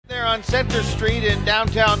on Center Street in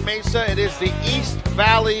downtown Mesa. It is the East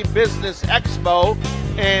Valley Business Expo,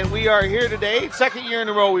 and we are here today. Second year in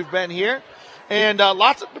a row we've been here, and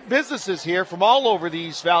lots of businesses here from all over the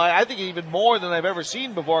East Valley. I think even more than I've ever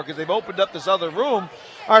seen before because they've opened up this other room.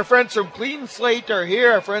 Our friends from Clean Slate are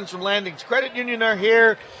here. Our friends from Landings Credit Union are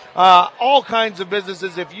here. All kinds of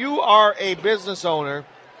businesses. If you are a business owner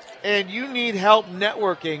and you need help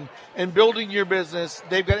networking and building your business,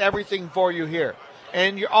 they've got everything for you here.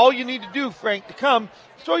 And all you need to do, Frank, to come,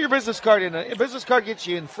 throw your business card in. A business card gets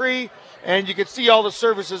you in free, and you can see all the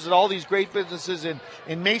services that all these great businesses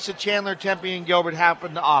in Mesa, Chandler, Tempe, and Gilbert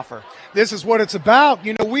happen to offer. This is what it's about.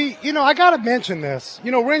 I got to mention this.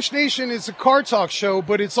 Wrench Nation is a car talk show,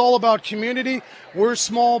 but it's all about community. We're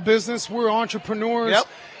small business. We're entrepreneurs. Yep.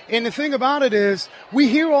 And the thing about it is we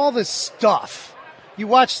hear all this stuff. You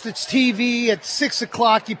watch the TV at 6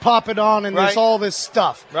 o'clock, you pop it on, and there's all this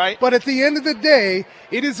stuff. Right. But at the end of the day,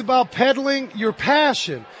 it is about peddling your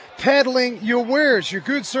passion, peddling your wares, your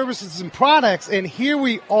goods, services, and products. And here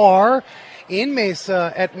we are in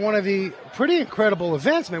Mesa at one of the pretty incredible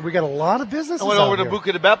events, man. We got a lot of businesses. I went over to here.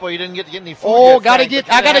 Buca de Beppo. You didn't get to get any food. Oh, yet, Frank,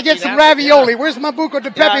 I gotta get some ravioli. Yeah. Where's my Buca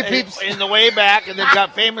de Pepe, peeps? In the way back, and they've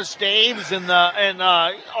got famous Dave's and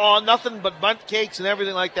nothing but bundt cakes and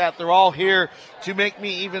everything like that. They're all here to make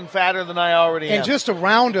me even fatter than I already am. And just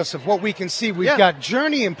around us of what we can see, we've got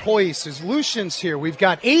Journey Employee Solutions here. We've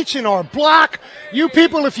got H&R Block. You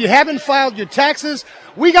people, if you haven't filed your taxes,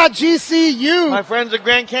 we got GCU. My friends at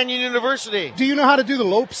Grand Canyon University. Do you know how to do the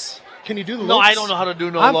lopes? Can you do the lopes? No, I don't know how to do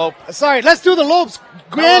lope. Sorry, let's do the lopes.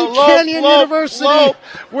 Grand Canyon University. Lope.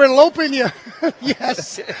 We're loping you.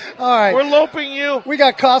 Yes. All right. We're loping you. We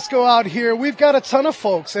got Costco out here. We've got a ton of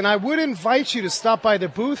folks, and I would invite you to stop by the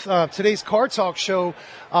booth. Today's Car Talk show,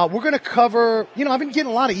 we're going to cover, I've been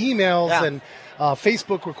getting a lot of emails and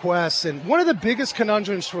Facebook requests, and one of the biggest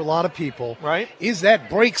conundrums for a lot of people is that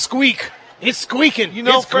brake squeak. It's squeaking.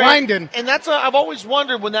 It's grinding. And that's I've always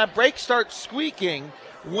wondered when that brake starts squeaking,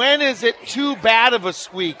 when is it too bad of a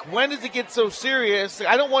squeak? When does it get so serious?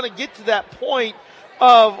 I don't want to get to that point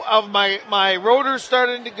of my rotors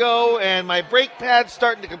starting to go and my brake pads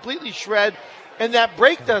starting to completely shred, and that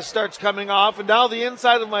brake dust starts coming off, and now the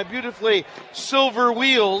inside of my beautifully silver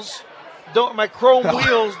wheels, my chrome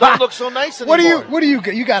wheels don't look so nice anymore. What do you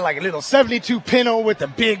got? You got like a little 72 Pinto with the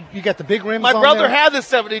big rims. My on brother there? had the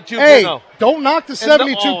 72 Hey, Pinto. don't knock the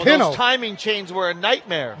 72 Pinto. Those timing chains were a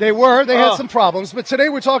nightmare. They had some problems, but today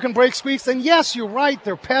we're talking brake squeaks, and yes, you're right,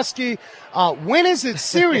 they're pesky. When is it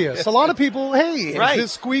serious? A lot of people, is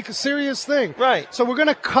this squeak a serious thing? Right. So we're going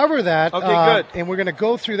to cover that. Okay, good. And we're going to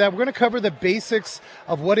go through that. We're going to cover the basics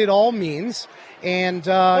of what it all means. And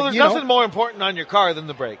there's nothing more important on your car than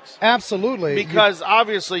the brakes. Absolutely. Because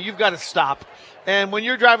obviously you've got to stop. And when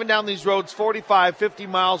you're driving down these roads 45, 50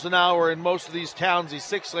 miles an hour in most of these towns, these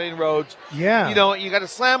 6-lane roads, you got to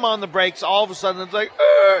slam on the brakes. All of a sudden it's like,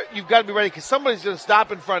 you've got to be ready because somebody's going to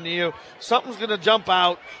stop in front of you. Something's going to jump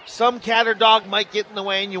out. Some cat or dog might get in the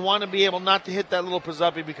way, and you want to be able not to hit that little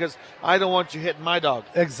Pizzupi because I don't want you hitting my dog.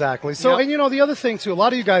 Exactly. So, and the other thing too, a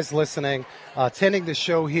lot of you guys listening, attending the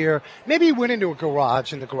show here, maybe you went into a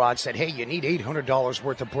garage and the garage said, hey, you need $800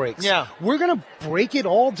 worth of brakes. Yeah. We're going to break it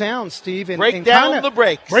all down, Steve. And break down the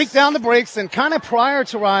brakes. Break down the brakes and kind of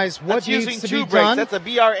prioritize what needs to be done. That's a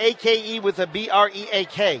B-R-A-K-E with a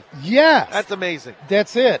B-R-E-A-K. Yes. That's amazing.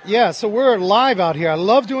 That's it. Yeah, so we're live out here. I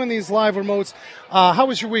love doing these live remotes. How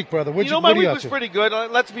was your week, brother? My week was pretty good.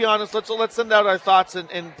 Let's be honest. Let's send out our thoughts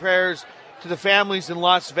and prayers to the families in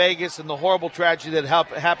Las Vegas and the horrible tragedy that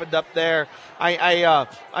happened up there. I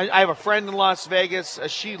have a friend in Las Vegas.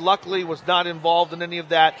 She luckily was not involved in any of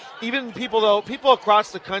that. Even people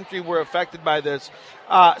across the country were affected by this.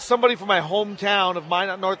 Somebody from my hometown of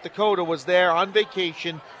Minot, North Dakota was there on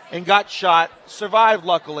vacation and got shot, survived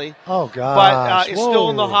luckily. Oh, God. But is still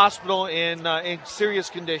in the hospital in serious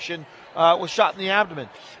condition, was shot in the abdomen.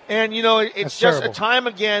 And, it's That's just terrible. a time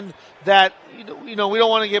again that, we don't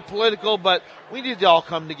want to get political, but we need to all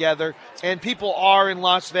come together. And people are in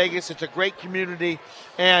Las Vegas. It's a great community.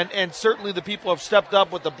 And certainly the people have stepped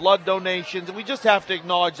up with the blood donations. And we just have to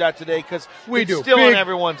acknowledge that today because it's still on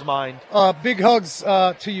everyone's mind. Big hugs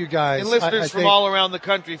to you guys. And listeners from all around the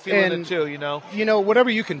country feeling it too, whatever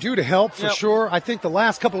you can do to help, for sure. I think the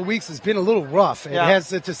last couple of weeks has been a little rough. It has,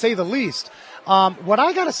 to say the least. What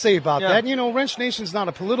I got to say about Yeah. that, Wrench Nation's not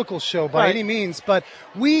a political show by any means, but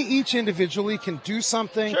we each individually can do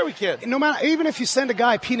something. Sure we can. No matter, even if you send a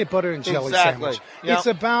guy a peanut butter and jelly Exactly. sandwich. Yep. It's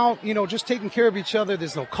about, just taking care of each other.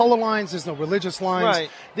 There's no color lines. There's no religious lines. Right.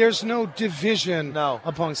 There's no division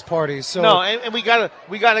amongst parties. So no, and we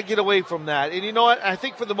gotta get away from that. And you know what? I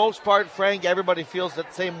think for the most part, Frank, everybody feels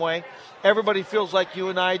that same way. Everybody feels like you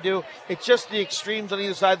and I do. It's just the extremes on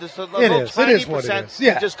either side. This It is what it is.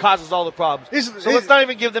 Yeah. just causes all the problems. So let's not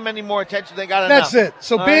even give them any more attention. They got enough. That's it.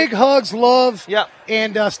 So all big hugs, love, yeah,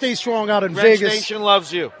 and stay strong out in Wrench Vegas. Nation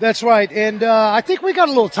loves you. That's right. And I think we got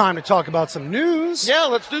a little time to talk about some news. Yeah,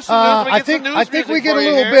 let's do some news. I think we get a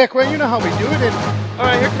little bit. Well, you know how we do it. All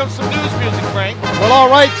right, here comes some news music, Frank. Well, all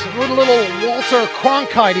right. With a little Walter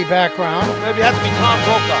Cronkite background. Maybe it has to be Tom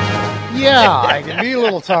Brokaw. Yeah, I can be a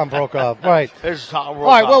little Tom Brokaw. Right. There's Tom Brokaw.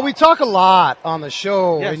 All right, well, we talk a lot on the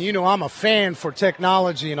show, yes. and I'm a fan for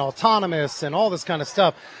technology and autonomous and all this kind of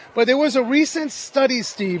stuff. But there was a recent study,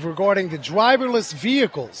 Steve, regarding the driverless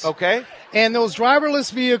vehicles. Okay. And those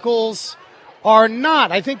driverless vehicles are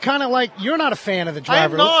not, I think, kind of like you're not a fan of the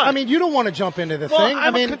driverless. I'm not. I mean, you don't want to jump into the thing.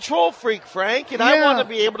 I'm a control freak, Frank, and I want to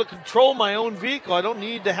be able to control my own vehicle. I don't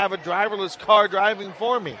need to have a driverless car driving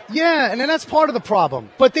for me. Yeah, and then that's part of the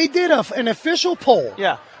problem. But they did an official poll.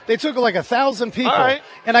 Yeah. They took like 1,000 people. All right.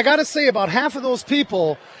 And I got to say, about half of those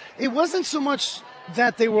people, it wasn't so much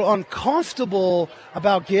that they were uncomfortable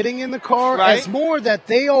about getting in the car, as more that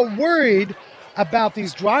they are worried about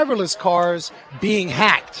these driverless cars being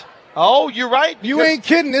hacked. Oh, you're right. You ain't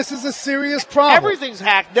kidding. This is a serious problem. Everything's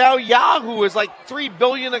hacked. Now Yahoo is like 3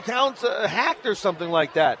 billion accounts hacked or something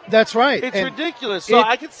like that. That's right. It's ridiculous. So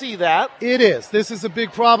I can see that. It is. This is a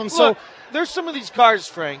big problem. Look, there's some of these cars,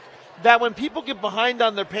 Frank, that when people get behind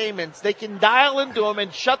on their payments, they can dial into them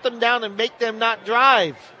and shut them down and make them not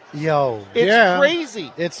drive. It's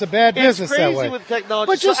crazy. It's a bad business that way. It's crazy with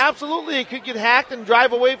technology. So absolutely, it could get hacked and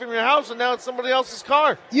drive away from your house, and now it's somebody else's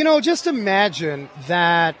car. Just imagine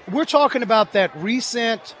that we're talking about that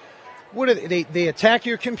recent. What are they attack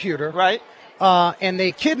your computer, right? And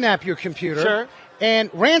they kidnap your computer, sure.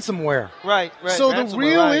 And ransomware. Right. So the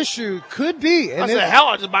real issue could be. And I said, hell,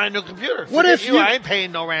 I just buy a new computer. What if I ain't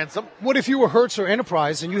paying no ransom. What if you were Hertz or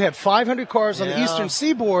Enterprise and you had 500 cars on the Eastern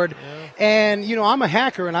Seaboard, and I'm a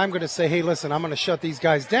hacker and I'm going to say, hey, listen, I'm going to shut these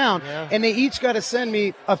guys down, and they each got to send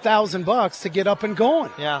me $1,000 to get up and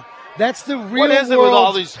going. Yeah. That's the real What is it world. with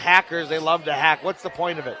all these hackers? They love to hack. What's the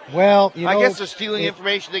point of it? Well, I guess they're stealing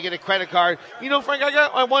information. They get a credit card. Frank,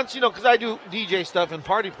 I once, because I do DJ stuff and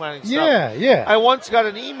party planning stuff. Yeah. I once got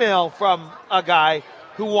an email from a guy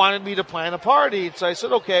who wanted me to plan a party. So I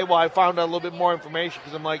said, okay, well, I found out a little bit more information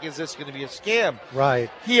because I'm like, is this going to be a scam? Right.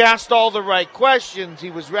 He asked all the right questions.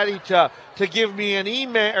 He was ready to give me an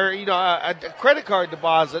email or, a credit card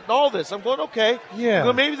deposit and all this. I'm going, okay. Yeah.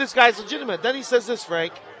 Well, maybe this guy's legitimate. Then he says this,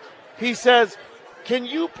 Frank. He says, can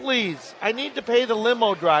you please, I need to pay the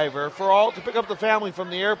limo driver to pick up the family from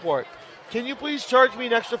the airport. Can you please charge me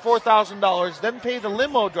an extra $4,000, then pay the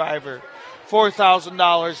limo driver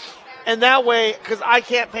 $4,000? And that way, because I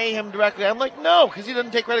can't pay him directly. I'm like, no, because he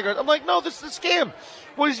doesn't take credit cards. I'm like, no, this is a scam.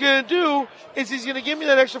 What he's going to do is he's going to give me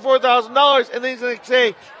that extra $4,000, and then he's going to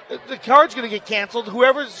say, the card's going to get canceled.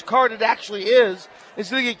 Whoever's card it actually is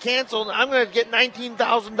going to get canceled, and I'm going to get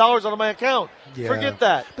 $19,000 out of my account. Yeah. Forget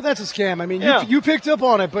that. But that's a scam. I mean, you picked up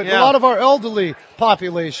on it, but a lot of our elderly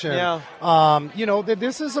population,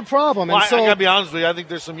 this is a problem. Well, and so, I got to be honest with you. I think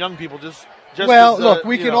there's some young people just look,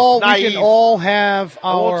 we can all have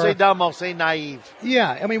our. I won't say dumb. I'll say naive.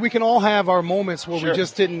 Yeah, I mean, we can all have our moments where we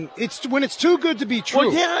just didn't. It's when it's too good to be true.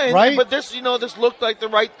 Well, right? But this looked like the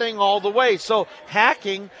right thing all the way. So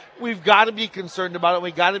hacking, we've got to be concerned about it.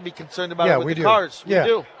 We got to be concerned about it with the cars. We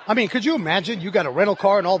do. I mean, could you imagine you got a rental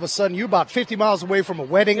car and all of a sudden you're about 50 miles away from a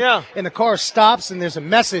wedding and the car stops and there's a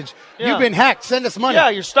message. You've been hacked. Send us money. Yeah,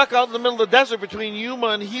 you're stuck out in the middle of the desert between Yuma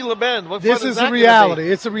and Gila Bend. This is a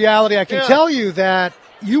reality. It's a reality. I can tell you that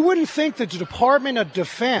you wouldn't think that the Department of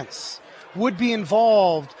Defense would be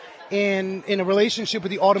involved in a relationship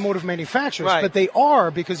with the automotive manufacturers, but they are,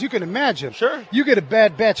 because you can imagine. Sure. You get a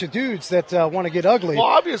bad batch of dudes that want to get ugly. Well,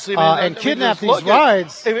 obviously, man, and kidnap these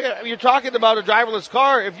rides. If you're talking about a driverless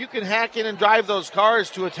car, if you can hack in and drive those cars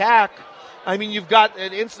to attack, I mean, you've got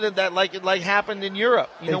an incident that like happened in Europe.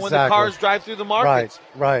 When the cars drive through the markets.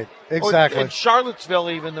 Right. Exactly. Or in Charlottesville,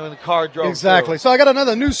 even when the car drove Exactly. through. So I got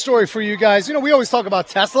another news story for you guys. You know, we always talk about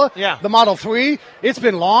Tesla. Yeah. The Model 3. It's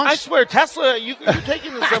been launched. I swear, Tesla,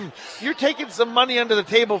 you're taking some money under the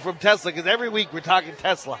table from Tesla because every week we're talking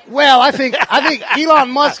Tesla. Well, I think Elon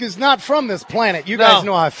Musk is not from this planet. You guys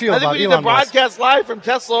know how I feel about I think we need Elon to Musk. broadcast live from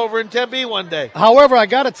Tesla over in Tempe one day. However, I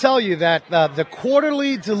got to tell you that the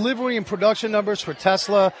quarterly delivery and production numbers for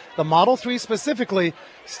Tesla, the Model 3 specifically,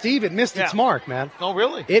 Steve, it missed its mark, man. Oh,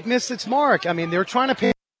 really? It missed its mark. I mean, they're trying to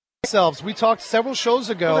pay themselves. We talked several shows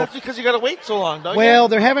ago. Well, that's because you got to wait so long, don't you? Well,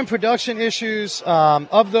 they're having production issues.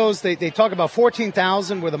 Of those, they talk about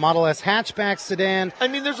 14,000 with a Model S hatchback sedan. I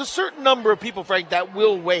mean, there's a certain number of people, Frank, that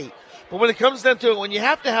will wait. But when it comes down to it, when you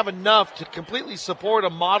have to have enough to completely support a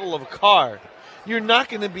model of a car, you're not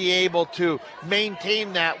going to be able to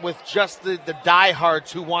maintain that with just the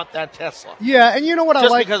diehards who want that Tesla. Yeah, and you know what I like?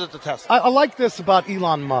 like? Just because it's a Tesla. I like this about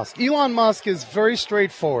Elon Musk. Elon Musk is very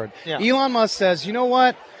straightforward. Yeah. Elon Musk says, you know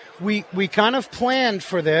what? We kind of planned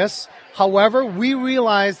for this. However, we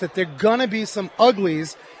realize that there are going to be some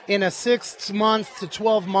uglies in a 6-month to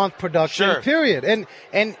 12-month production period. And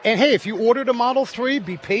hey, if you ordered a Model 3,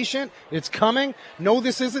 be patient. It's coming. No,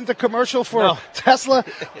 this isn't the commercial for Tesla,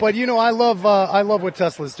 but you know I love what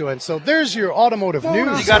Tesla's doing. So there's your automotive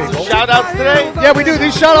news. You got some shout-outs today? Yeah, we do.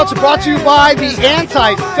 These shout-outs are brought to you by the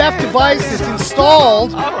anti-theft device that's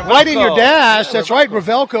installed right in your dash. That's right,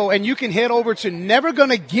 Revelco, and you can head over to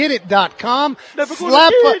nevergonnagetit.com.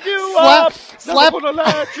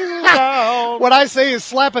 What I say is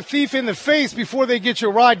slap a thief in the face before they get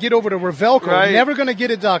your ride. Get over to Revelco. Right.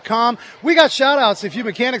 Nevergonnagetit.com. We got shout-outs if you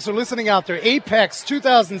mechanics are listening out there. Apex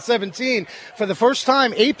 2017. For the first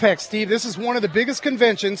time, Apex, Steve, this is one of the biggest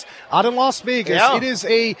conventions out in Las Vegas. Yeah. It is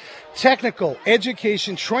a technical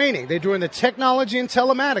education training. They're doing the technology and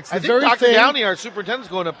telematics. I think Dr. Downey, our superintendent's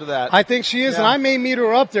going up to that. I think she is, and I may meet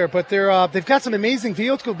her up there. But they've got some amazing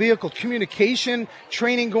vehicle communication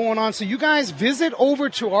training going on. So you guys visit over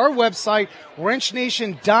to our website,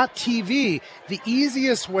 wrenchnation.tv. The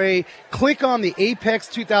easiest way, click on the Apex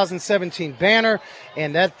 2017 banner,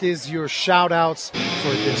 and that is your shout-outs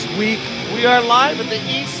for this week. We are live at the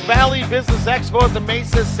East Valley Business Expo at the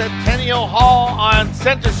Mesa Centennial Hall on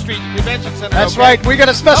Center Street Convention Center. That's right. We got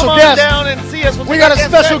a special guest. Come on down and see us. We got a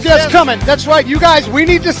special guest coming. That's right. You guys, we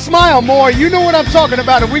need to smile more. You know what I'm talking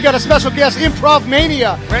about. And we got a special guest, Improv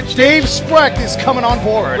Mania. Dave Sprecht is coming on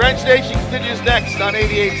board. Wrench Nation continues next on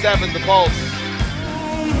 88.7 The Pulse.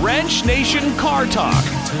 Wrench Nation Car Talk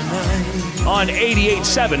on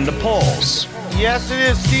 88.7 The Pulse. Yes, it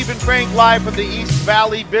is Steve and Frank live from the East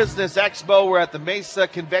Valley Business Expo. We're at the Mesa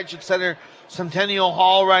Convention Center Centennial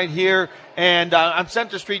Hall right here, and on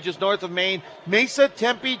Center Street, just north of Main. Mesa,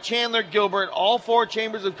 Tempe, Chandler, Gilbert, all 4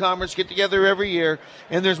 chambers of commerce get together every year,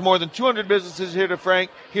 and there's more than 200 businesses here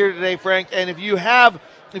today, Frank. And if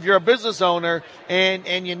you're a business owner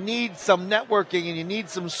and you need some networking and you need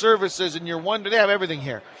some services and you're wondering, they have everything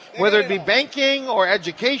here. Whether it be banking or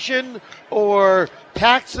education or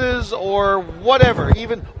taxes or whatever,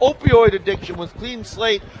 even opioid addiction with Clean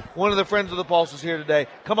Slate, one of the friends of the Pulse is here today.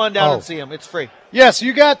 Come on down and see him. It's free. Yes,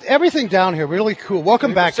 you got everything down here. Really cool.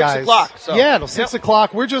 Welcome back, guys. 6 o'clock. So. Yeah, till 6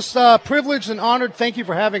 o'clock. We're just privileged and honored. Thank you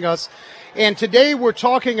for having us. And today we're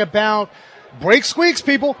talking about brake squeaks,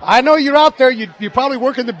 people. I know you're out there. You probably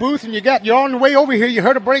work in the booth and you're on your way over here. You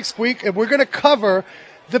heard a brake squeak, and we're going to cover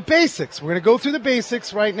the basics. We're going to go through the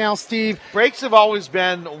basics right now, Steve. Brakes have always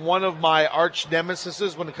been one of my arch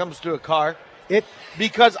nemesis when it comes to a car.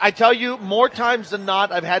 Because I tell you, more times than not,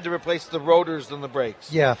 I've had to replace the rotors than the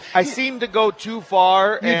brakes. Yeah. I seem to go too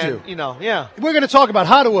far. You do. Yeah. We're going to talk about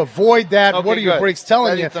how to avoid that. Okay, what are your brakes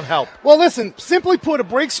telling you? Need some help. Well, listen, simply put, a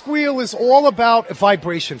brake squeal is all about a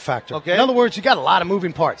vibration factor. Okay. In other words, you got a lot of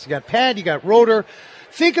moving parts. You got pad, you got rotor.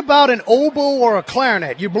 Think about an oboe or a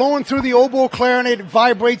clarinet. You're blowing through the oboe, clarinet, it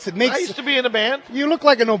vibrates. It makes. I used to be in a band. You look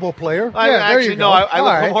like an oboe player. I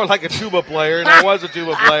look more like a tuba player, and I was a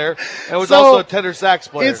tuba player. I was also a tenor sax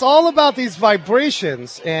player. It's all about these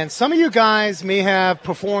vibrations, and some of you guys may have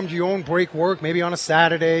performed your own brake work, maybe on a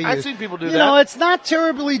Saturday. I've seen people do that. You know, it's not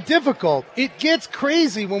terribly difficult. It gets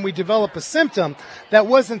crazy when we develop a symptom that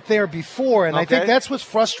wasn't there before, and I think that's what's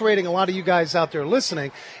frustrating a lot of you guys out there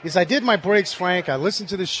listening. Is I did my brakes, Frank. I listened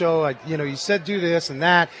to the show. You said do this and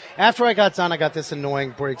that. After I got done, I got this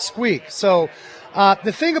annoying brake squeak. So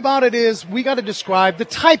the thing about it is we got to describe the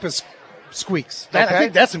type of squeaks. I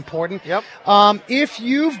think that's important. Yep. If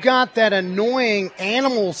you've got that annoying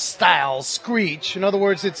animal-style screech, in other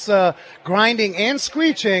words, it's grinding and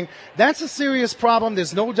screeching, that's a serious problem.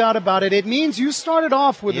 There's no doubt about it. It means you started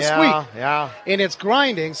off with a squeak. Yeah. And it's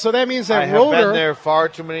grinding. So that means that I have rotor, been there far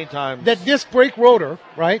too many times. that disc brake rotor,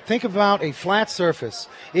 right? Think about a flat surface.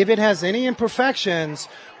 If it has any imperfections,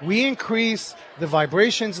 we increase the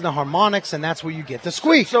vibrations and the harmonics, and that's where you get the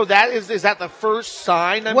squeak. So that is that the first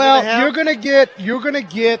sign I'm well, going to have? you're gonna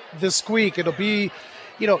get the squeak. It'll be,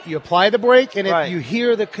 you apply the brake and Right. you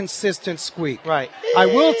hear the consistent squeak. Right. I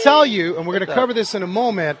will tell you, and we're going to that. cover this in a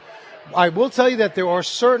moment. I will tell you that there are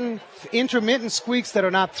certain intermittent squeaks that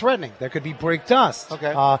are not threatening. There could be brake dust.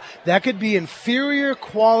 Okay. That could be inferior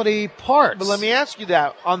quality parts. But let me ask you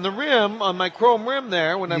that. On the rim, on my chrome rim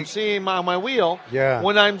there, when I'm seeing on my wheel, Yeah.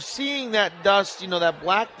 when I'm seeing that dust, that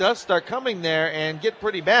black dust start coming there and get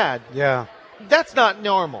pretty bad, Yeah. that's not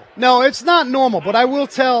normal. No, it's not normal, but I'll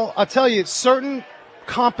tell you, certain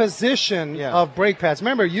composition Yeah. of brake pads.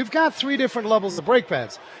 Remember, you've got 3 different levels of brake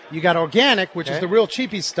pads. You got organic, which is Okay. the real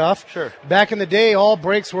cheapy stuff. Sure. Back in the day, all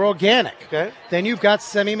brakes were organic. Okay. Then you've got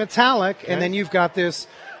semi-metallic, Okay. and then you've got this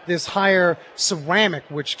higher ceramic,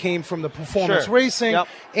 which came from the performance Sure. racing. Yep.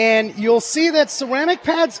 And you'll see that ceramic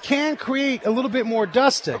pads can create a little bit more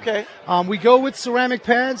dusting. Okay. We go with ceramic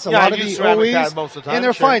pads. A Yeah, lot I of the use ceramic OEs, pad most of the time, and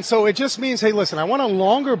they're sure. fine. So it just means, hey, listen, I want a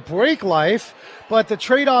longer brake life, but the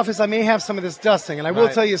trade-off is I may have some of this dusting. And I will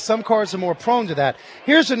Right. tell you, some cars are more prone to that.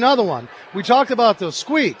 Here's another one. We talked about those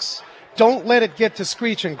squeaks. Don't let it get to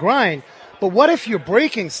screech and grind. But what if you're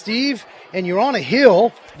braking, Steve, and you're on a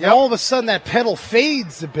hill, and all of a sudden that pedal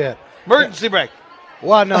fades a bit? Emergency brake.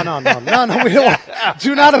 Well, no. We don't.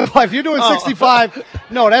 Do not apply. If you're doing 65,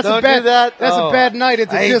 no, that's Don't a bad. do that? That's a Oh. bad night at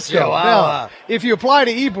the I hate disco. you. No, Wow. if you apply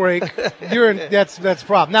to e-brake, you're in. That's a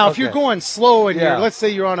problem. Now, if you're Okay. going slow and Yeah. let's say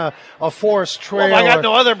you're on a forest trail, Well, if I got or-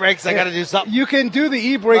 no other brakes, I got to do something. you can do the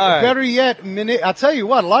e-brake. All right. Better yet, I'll tell you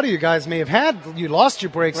what. A lot of you guys may have you lost your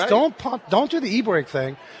brakes. Right. Don't do the e-brake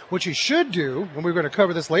thing. What you should do, and we're going to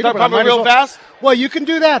cover this later. Start but I pumping might as real well- fast? Well, you can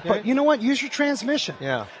do that, but Okay. you know what? Use your transmission.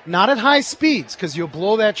 Yeah. Not at high speeds because you'll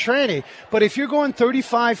blow that tranny. But if you're going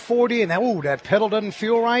 35, 40, and that pedal doesn't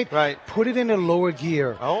feel right, put it in a lower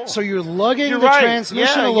gear. Oh. So you're lugging You're the right.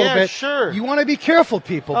 transmission Yeah, a little yeah, bit. sure. You want to be careful,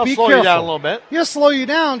 people. I'll be slow careful. you down a little bit. You'll slow you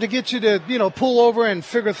down to get you to, pull over and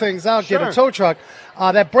figure things out, get a Sure. tow truck.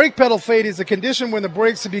 That brake pedal fade is a condition when the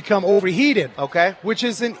brakes have become overheated. Okay. Which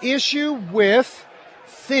is an issue with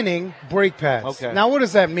thinning brake pads. Okay. Now, what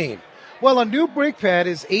does that mean? Well, a new brake pad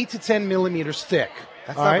is 8 to 10 millimeters thick.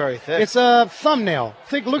 That's all not right? very thick. It's a thumbnail.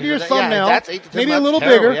 Look at your Yeah, thumbnail. that's 8 to 10. Maybe a That's little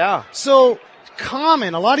terrible, bigger. yeah. So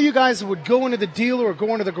common. A lot of you guys would go into the dealer or go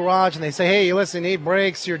into the garage and they say, hey, listen, need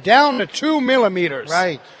brakes. You're down to 2 millimeters.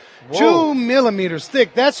 Right. 2 millimeters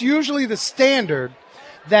thick. That's usually the standard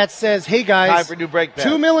that says, hey guys, Time for new brake pads.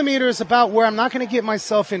 2 millimeters about where I'm not going to get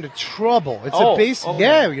myself into trouble. It's Oh, a base. okay.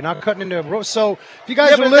 Yeah, you're not cutting into a road. So if you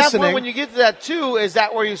guys Yeah, but are at that listening, point, when you get to that 2, is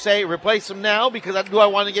that where you say replace them now because do I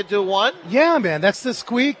want to get to a 1? yeah, man, that's the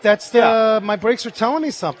squeak. That's the my brakes are telling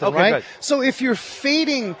me something, Okay, right? good. So if you're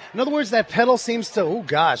fading, in other words, that pedal seems to, oh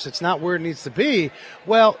gosh, it's not where it needs to be.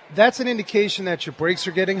 Well, that's an indication that your brakes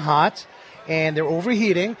are getting hot and they're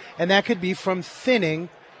overheating, and that could be from thinning.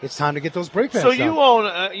 It's time to get those brake pads So down. you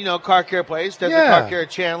own, Car Care Place. There's Yeah. a Car Care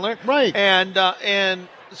Chandler. Right. And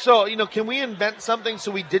so, can we invent something so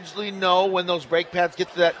we digitally know when those brake pads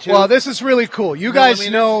get to that 2? Well, this is really cool. You guys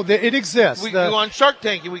know that it exists. We The- go on Shark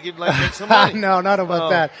Tank and we could make some money. No, not about Oh.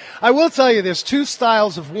 that. I will tell you, there's 2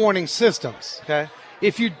 styles of warning systems. Okay.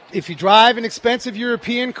 If you drive an expensive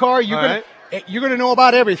European car, you're All gonna right. you're gonna know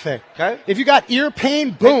about everything. Okay. If you got ear pain,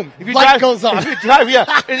 boom, If you light drive, goes on. If you drive,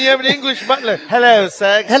 and you have an English butler. Hello,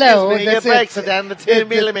 sir. Excuse Hello, me, your that's brakes it. are down to 2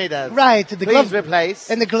 millimeters. Right. The Please glove replace.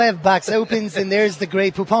 and the glove box opens, and there's the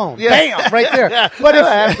gray poupon. Yeah. Bam, right there. Yeah. But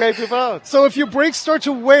I have if great people. so, if your brakes start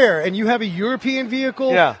to wear and you have a European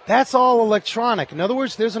vehicle, Yeah. that's all electronic. In other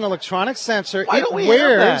words, there's an electronic sensor. Why it don't we have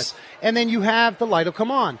wears, that? and then you have the light will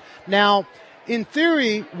come on. Now, in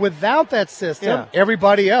theory, without that system, Yeah.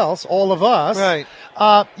 everybody else, all of us, Right.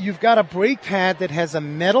 You've got a brake pad that has a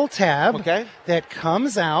metal tab Okay. that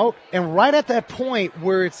comes out, and right at that point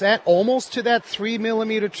where it's at almost to that 3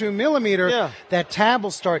 millimeter, 2 millimeter, Yeah. that tab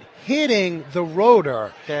will start hitting the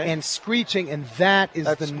rotor Okay. and screeching, and that is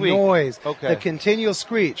That the squeak. noise, Okay. the continual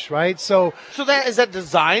screech, right? So So is that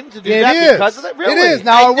designed to do It that is. because of that? Really? It is.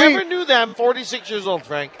 Now, I are we- never knew that. I'm 46 years old,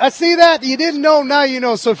 Frank. I see that you didn't know, now you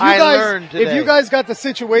know. So if you I guys, learned if you you guys got the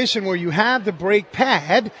situation where you have the brake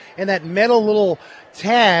pad and that metal little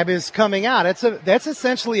tab is coming out. That's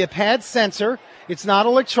essentially a pad sensor. It's not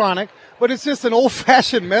electronic, but it's just an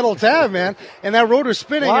old-fashioned metal tab, man, and that rotor's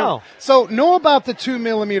spinning. Wow. So know about the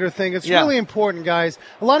 2-millimeter thing. It's really important, guys.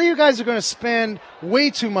 A lot of you guys are going to spend way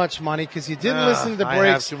too much money because you didn't listen to the brakes. I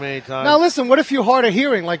have too many times. Now, listen, what if you're hard of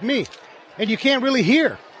hearing like me and you can't really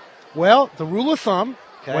hear? Well, the rule of thumb,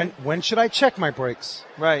 when should I check my brakes?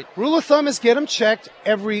 Right. Rule of thumb is get them checked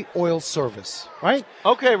every oil service, right?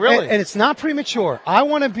 Okay, really? And it's not premature. I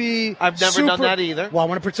want to be I've never done that either. Well, I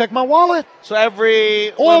want to protect my wallet. So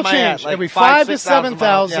every oil change, like every 5 to 7,000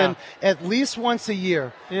 7,000, at least once a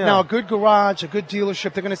year. Yeah. Now, a good garage, a good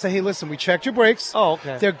dealership, they're going to say, hey, listen, we checked your brakes. Oh,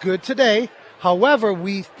 okay. They're good today. However,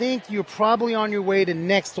 we think you're probably on your way to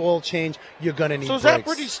next oil change. You're going to need brakes. So is that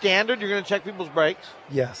pretty standard? You're going to check people's brakes?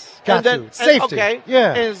 Yes. Got to. It's safety. Okay.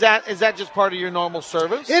 Yeah. And is that just part of your normal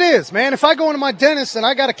service? It is, man. If I go into my dentist and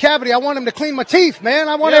I got a cavity, I want him to clean my teeth, man.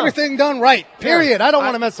 I want everything done right, period. Yeah. I don't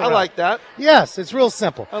want to mess around. I like that. Yes, it's real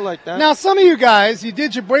simple. I like that. Now, some of you guys, you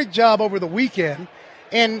did your brake job over the weekend,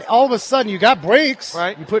 and all of a sudden you got brakes.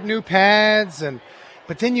 Right. You put new pads,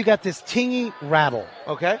 but then you got this tingy rattle.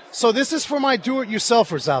 Okay. So this is for my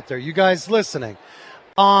do-it-yourselfers out there, you guys listening.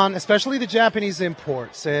 On especially the Japanese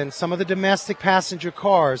imports and some of the domestic passenger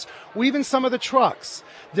cars, or even some of the trucks,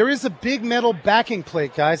 there is a big metal backing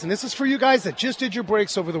plate, guys, and this is for you guys that just did your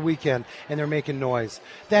brakes over the weekend and they're making noise.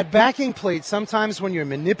 That backing plate, sometimes when you're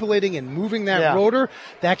manipulating and moving that rotor,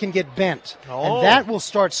 that can get bent, and that will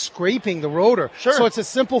start scraping the rotor. Sure. So it's a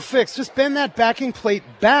simple fix. Just bend that backing plate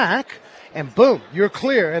back, and boom, you're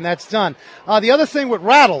clear, and that's done. The other thing with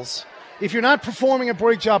rattles, if you're not performing a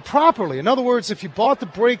brake job properly, in other words, if you bought the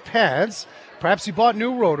brake pads, perhaps you bought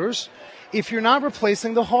new rotors, if you're not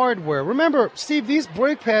replacing the hardware. Remember, Steve, these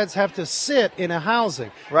brake pads have to sit in a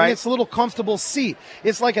housing. Right. And it's a little comfortable seat.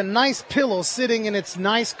 It's like a nice pillow sitting in its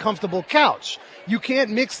nice, comfortable couch. You can't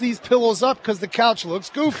mix these pillows up because the couch looks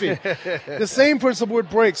goofy. The same principle with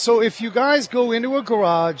brakes. So if you guys go into a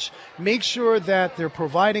garage, make sure that they're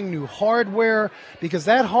providing new hardware, because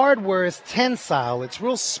that hardware is tensile. It's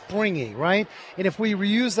real springy, right? And if we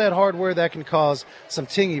reuse that hardware, that can cause some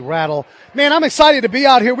tingy rattle. Man, I'm excited to be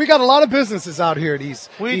out here. We got a lot of businesses out here at East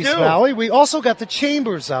Valley. We also got the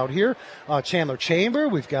chambers out here. Chandler Chamber.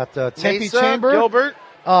 We've got the Tempe Mesa, Chamber. Gilbert.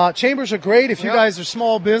 Chambers are great if you guys are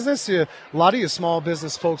small business. A lot of you small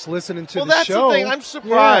business folks listening to the show. Well, that's the thing. I'm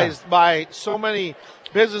surprised by so many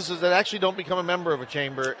businesses that actually don't become a member of a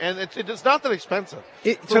chamber, and it's not that expensive.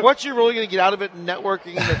 For what you're really going to get out of it, and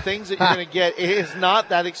networking and the things that you're going to get, it is not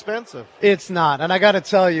that expensive. It's not. And I got to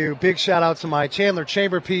tell you, big shout out to my Chandler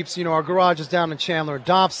Chamber peeps. You know, our garage is down in Chandler and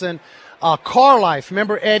Dobson. Car Life,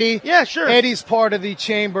 remember Eddie? Yeah, sure. Eddie's part of the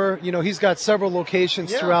chamber. You know, he's got several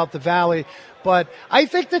locations throughout the valley. But I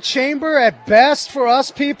think the chamber, at best for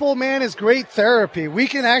us people, man, is great therapy. We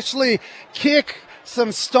can actually kick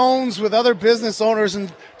some stones with other business owners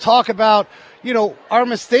and talk about, you know, our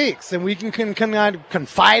mistakes, and we can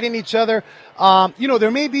confide in each other. You know,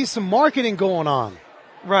 there may be some marketing going on.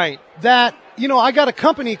 Right. That, you know, I got a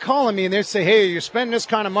company calling me and they say, hey, you're spending this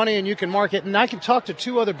kind of money and you can market. And I can talk to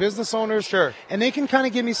 2 other business owners. Sure. And they can kind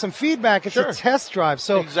of give me some feedback. It's a test drive.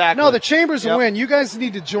 So, exactly. No, the chamber's a win. You guys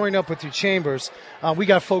need to join up with your chambers. We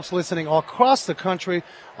got folks listening all across the country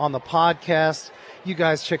on the podcast. You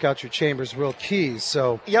guys check out your chambers, real keys.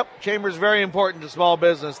 So, yep, chamber's very important to small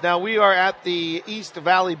business. Now, we are at the East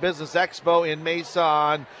Valley Business Expo in Mesa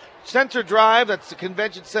on Center Drive. That's the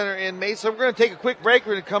convention center in Mesa. We're going to take a quick break.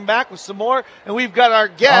 We're going to come back with some more, and we've got our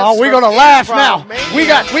guests. Oh, we're going to laugh now. Mania.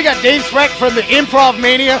 We got Dave Spreck from the Improv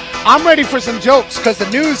Mania. I'm ready for some jokes because the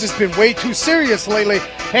news has been way too serious lately.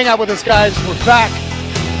 Hang out with us, guys. We're back.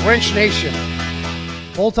 Wrench Nation.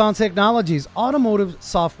 Bolt-On Technologies, automotive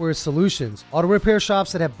software solutions. Auto repair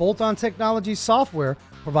shops that have Bolt-On Technologies software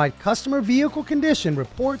provide customer vehicle condition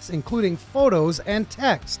reports, including photos and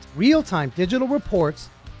text, real-time digital reports,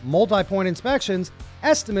 multi-point inspections,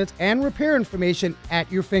 estimates, and repair information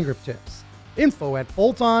at your fingertips. Info at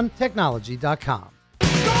boltontechnology.com.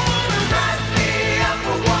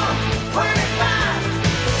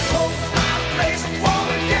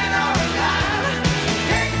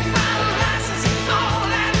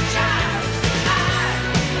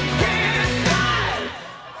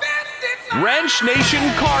 Wrench Nation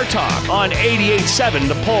Car Talk on 88.7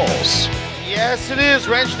 The Pulse. Yes, it is.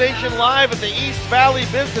 Wrench Nation live at the East Valley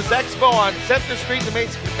Business Expo on Center Street, the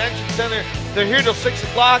Mesa Convention Center. They're here till 6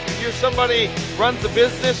 o'clock. If you're somebody who runs a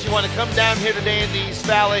business, you want to come down here today in the East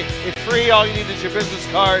Valley, it's free. All you need is your business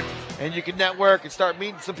card, and you can network and start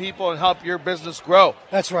meeting some people and help your business grow.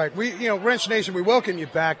 That's right. Wrench Nation, we welcome you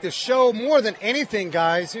back. This show, more than anything,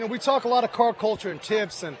 guys, we talk a lot of car culture and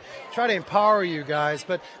tips and try to empower you guys.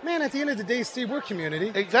 But, man, at the end of the day, Steve, we're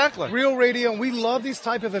community. Exactly. Real radio, and we love these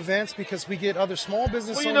type of events because we get other small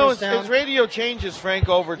business owners down. As radio changes, Frank,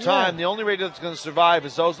 over time, the only radio that's going to survive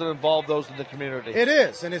is those that involve those in the community. It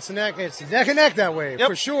is, and it's neck and neck that way,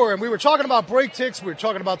 for sure. And we were talking about brake ticks. We were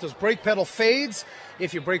talking about those brake pedal fades.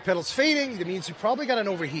 If your brake pedal's fading, it means you probably got an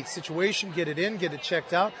overheat situation. Get it in, get it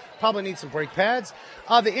checked out. Probably need some brake pads.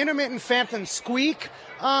 The intermittent phantom squeak,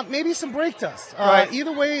 maybe some brake dust. Right.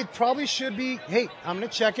 Either way, it probably should be, hey, I'm going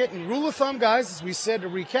to check it. And rule of thumb, guys, as we said to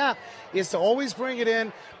recap, is to always bring it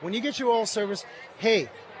in. When you get your oil service, hey,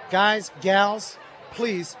 guys, gals,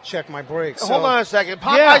 please check my brakes. Hold on a second.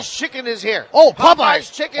 Popeye's chicken is here. Oh, Popeye's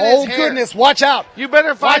chicken is here. Oh, goodness. Watch out. You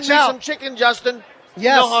better find me some chicken, Justin.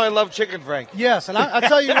 Yes. You know how I love chicken, Frank. Yes, and I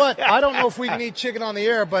tell you what, I don't know if we can eat chicken on the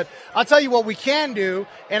air, but I'll tell you what we can do,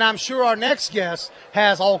 and I'm sure our next guest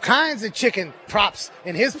has all kinds of chicken props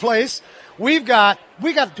in his place. Do we have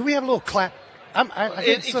a little clap?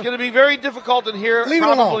 It's going to be very difficult in here. Leave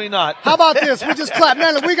Probably it alone. not. How about this? We just clap.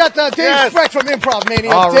 Man, we got Dave Spreck from Improv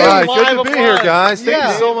Mania. All Dave, right, good to be here, guys. Thank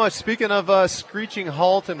Yeah. you so much. Speaking of screeching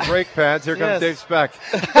halt and brake pads, here comes Dave Speck.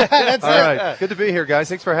 That's All it. right, good to be here, guys.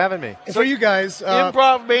 Thanks for having me. For you guys.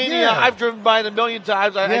 Improv Mania, yeah. I've driven by it a million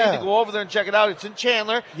times. I need to go over there and check it out. It's in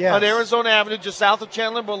Chandler on Arizona Avenue, just south of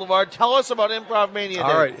Chandler Boulevard. Tell us about Improv Mania,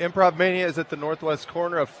 All right, Improv Mania is at the northwest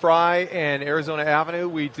corner of Fry and Arizona Avenue.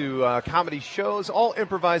 We do comedy shows, all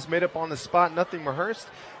improvised, made up on the spot, nothing rehearsed.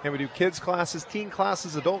 And we do kids classes, teen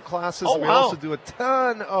classes, adult classes. Oh, and we wow. also do a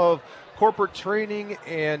ton of corporate training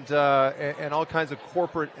and all kinds of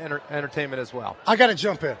corporate entertainment as well. I got to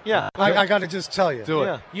jump in. Yeah. I got to just tell you. Do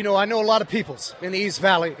it. Yeah. I know a lot of peoples in the East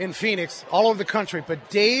Valley, in Phoenix, all over the country,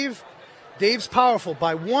 but Dave's powerful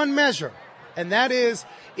by one measure, and that is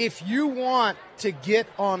if you want to get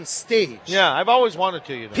on stage. Yeah, I've always wanted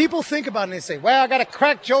to, People think about it and they say, well, I got to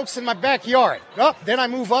crack jokes in my backyard. Oh, then I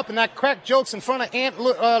move up and I crack jokes in front of Aunt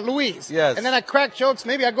Louise. Yes. And then I crack jokes,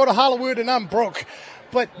 maybe I go to Hollywood and I'm broke.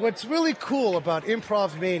 But what's really cool about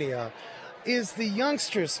Improv Mania is the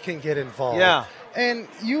youngsters can get involved. Yeah. And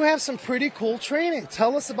you have some pretty cool training.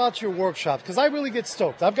 Tell us about your workshop, because I really get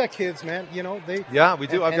stoked. I've got kids, man. Yeah, we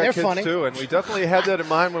do. I've got kids funny. too, and we definitely had that in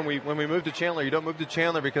mind when we moved to Chandler. You don't move to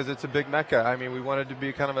Chandler because it's a big mecca. I mean, we wanted to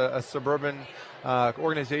be kind of a suburban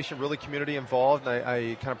organization, really community involved. And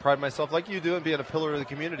I kind of pride myself, like you do, in being a pillar of the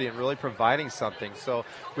community and really providing something. So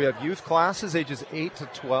we have youth classes, ages 8 to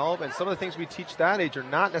 12, and some of the things we teach that age are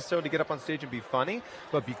not necessarily to get up on stage and be funny,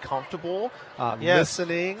 but be comfortable,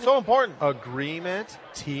 listening, so important, agreement,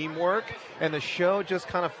 teamwork, and the show just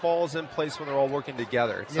kind of falls in place when they're all working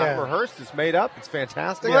together. It's not rehearsed, it's made up, it's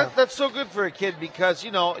fantastic. Well, that's so good for a kid because,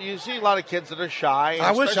 you see a lot of kids that are shy.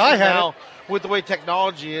 I wish I had now, with the way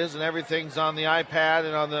technology is and everything's on the iPad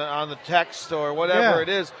and on the text or whatever it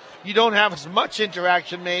is, you don't have as much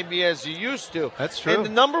interaction maybe as you used to. That's true. And the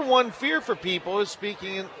number one fear for people is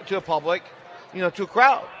speaking to a public, to a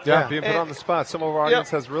crowd. Yeah, being put on the spot. Some of our audience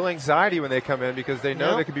has real anxiety when they come in because they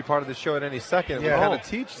know they could be part of the show at any second. Yeah. We kind of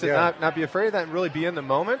teach to not be afraid of that and really be in the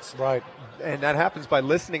moment. Right. And that happens by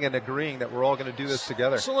listening and agreeing that we're all going to do this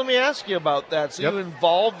together. So let me ask you about that. So you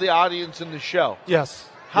involve the audience in the show. Yes.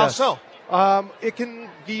 How so? It can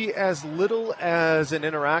be as little as an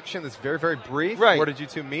interaction that's very, very brief. Right. Where did you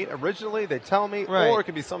two meet? Originally, they tell me. Right. Or it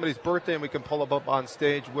can be somebody's birthday and we can pull them up on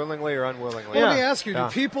stage willingly or unwillingly. Well, let me ask you, do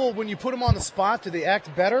people, when you put them on the spot, do they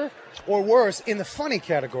act better or worse in the funny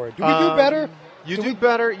category? Do we do better? You do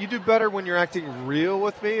better when you're acting real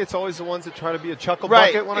with me. It's always the ones that try to be a chuckle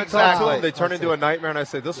bucket when I talk to them. They turn into a nightmare, and I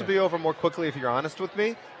say, this will be over more quickly if you're honest with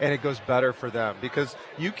me, and it goes better for them because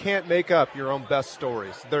you can't make up your own best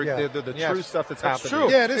stories. They're the true stuff that's happening. True.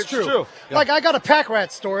 Yeah, it is true. Like, I got a pack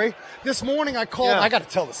rat story. This morning I called. I got to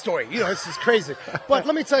tell the story. This is crazy. But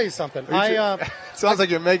let me tell you something. Sounds like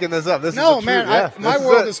you're making this up. This no, is man. My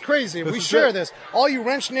world is crazy. This We is share it. this. All you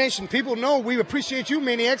Wrench Nation people know we appreciate you,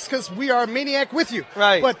 Maniacs, because we are a maniac with you.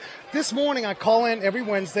 Right. But this morning I call in every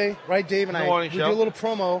Wednesday, right, Dave? And we do a little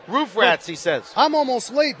promo. Roof rats, he says. I'm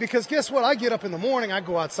almost late because guess what? I get up in the morning, I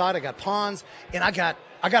go outside, I got ponds, and I got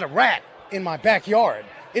a rat in my backyard.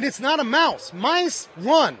 And it's not a mouse. Mice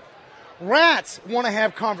run. Rats want to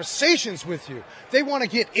have conversations with you. They want to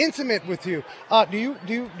get intimate with you. Do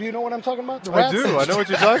you know what I'm talking about? The rats? I do. I know what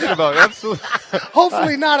you're talking about. Absolutely.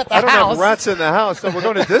 Hopefully not at the house. I don't have rats in the house. So we're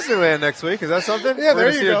going to Disneyland next week. Is that something? Yeah,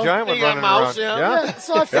 we're there gonna you see go. a giant one You got running a mouse, around. Yeah,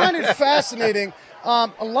 so I find it fascinating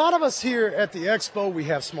A lot of us here at the Expo, we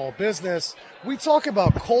have small business. We talk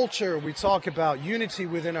about culture. We talk about unity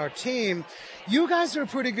within our team. You guys do a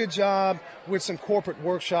pretty good job with some corporate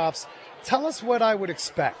workshops. Tell us what I would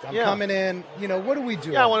expect. I'm coming in, what do we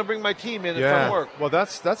do? Yeah, I want to bring my team in from work. Well,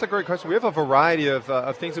 that's a great question. We have a variety of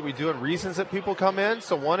things that we do and reasons that people come in.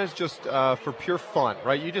 So one is just for pure fun,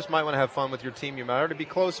 right? You just might want to have fun with your team. You might already be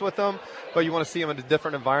close with them, but you want to see them in a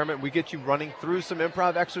different environment. We get you running through some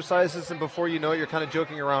improv exercises, and before you know it, you're kind of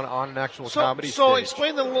joking around on an actual comedy stage. So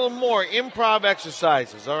explain a little more. Improv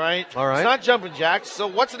exercises, all right? All right. It's not jumping jacks. So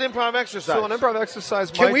what's an improv exercise? So an improv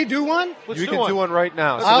exercise Can we do one? You can do one right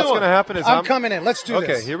now. So Let's what's do going to happen is I'm coming in. Let's do this.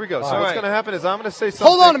 Okay, here we go. So All what's right. going to happen is I'm going to say something.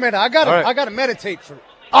 Hold on a minute. I got to meditate for.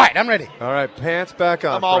 All right, I'm ready. All right, pants back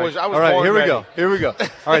on. I was All right, born here we ready. go. Here we go.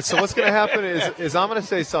 All right, so what's going to happen is I'm going to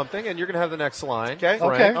say something, and you're going to have the next line. Okay.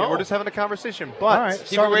 Frank, Okay. and we're just having a conversation. But All right. Keep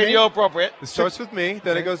Start it with me. radio appropriate. it starts with me,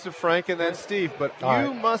 then it goes to Frank, and then Steve. But All you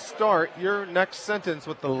right. must start your next sentence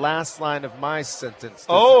with the last line of my sentence.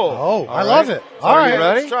 Oh, I love it. So All are right. you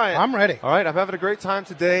ready? Let's try it. I'm ready. All right, I'm having a great time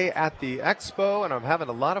today at the Expo, and I'm having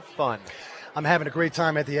a lot of fun. I'm having a great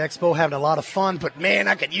time at the Expo, having a lot of fun, but man,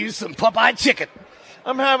 I could use some Popeye chicken.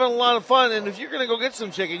 I'm having a lot of fun, and if you're going to go get some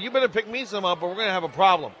chicken, you better pick me some up, or we're going to have a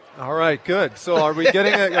problem. All right, good. So are we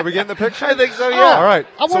getting the picture? I think so, yeah. All right.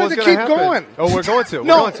 I so wanted what's to gonna keep happen- going. Oh, we're going to.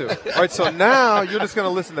 No. We're going to. All right, so now you're just going to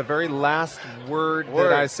listen to the very last word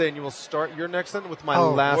that I say, and you will start your next sentence with my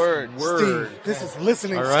last word. Steve, this is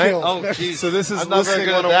listening All right. skills. Oh, jeez. So this is I'm not very listening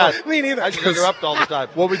good at 101. that. Me neither. I just interrupt all the time.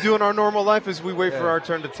 What we do in our normal life is we wait for our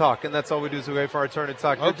turn to talk, and that's all we do is we wait for our turn to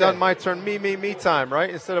talk. You're Okay. done, my turn, me time, right?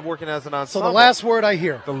 Instead of working as an So ensemble. the last word I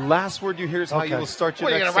hear. The last word you hear is how you Okay. will start your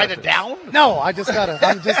What, are you next going to write it sentence. down? No, I'm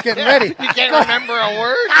just getting ready. You can't remember a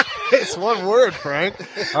word? It's one word, Frank.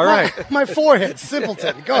 All right. My forehead,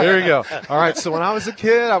 simpleton. Go Here ahead. we go. All right. So when I was a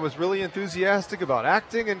kid, I was really enthusiastic about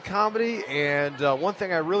acting and comedy, and one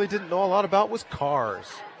thing I really didn't know a lot about was cars.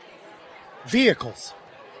 Vehicles.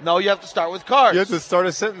 No, you have to start with cars. You have to start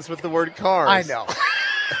a sentence with the word cars. I know.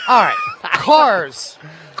 All right. Cars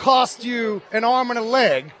cost you an arm and a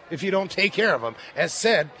leg if you don't take care of them, as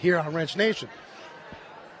said here on Wrench Nation.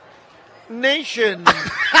 Nation.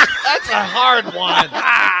 That's a hard one.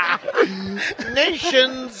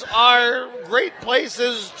 Nations are great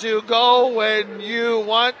places to go when you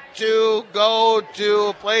want to go to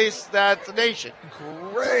a place that's a nation.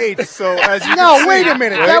 Great. So as you No, can wait see- a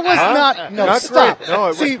minute. Wait, that was huh? not. No, Not stop. great. No, it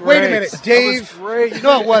was See, great. wait a minute, That Dave. was great. You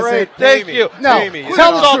No, did it wasn't. great. Thank Pay you. me. No. Pay me. Quit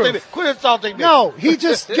Tell the insulting truth. me. Quit insulting me. No, he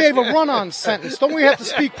just gave a run-on sentence. Don't we have to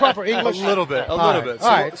speak proper A English? little bit. A All little right, bit. all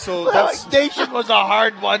right. So that's Nation was a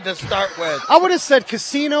hard one to start with. I would have said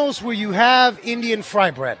casinos where you have Indian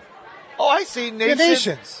fry bread. Oh, I see. Nations.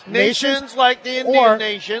 nations. Nations Nations. like the Indian Or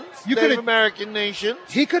nations, you Native could've- American nations.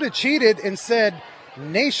 He could have cheated and said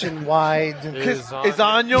nationwide. Is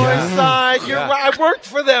on your side. You're Yeah. right. I worked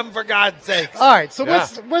for them, for God's sakes. All right, so Yeah.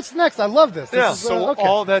 what's next? I love this. This Yeah. is, So okay.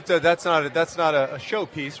 all that that's not a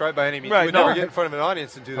showpiece, right? By any means, Right, we'd no. never get in front of an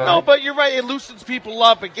audience and do that. No, but you're right. It loosens people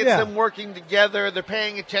up. It gets Yeah. them working together. They're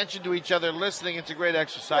paying attention to each other, listening. It's a great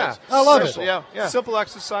exercise. Yeah. I love it. Simple. Yeah, yeah. Simple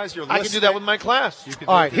exercise. You're I can do that with my class. You can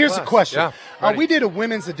All do it right, with your here's the class. question. Yeah, ready. We did a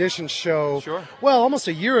women's edition show. Sure. Well, almost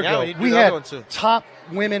a year Yeah, ago. we need to do we another had one soon. top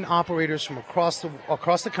women operators from across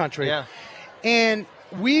the country. Yeah. And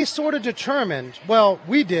we sort of determined. Well,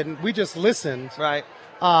 we didn't. We just listened. Right.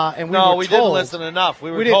 And we No, were we told, didn't listen enough.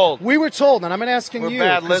 We were didn't- told. We were told, and I'm asking We're you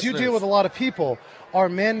bad because you listeners. deal with a lot of people. Are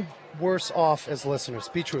men worse off as listeners?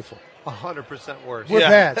 Be truthful. 100% worse. We're Yeah.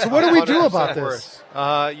 bad. So what do we do 100% about this? worse.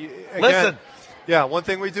 Again, Listen. Yeah, one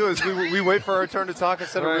thing we do is we wait for our turn to talk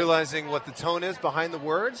instead Right. of realizing what the tone is behind the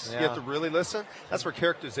words. Yeah. You have to really listen. That's where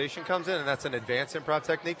characterization comes in, and that's an advanced improv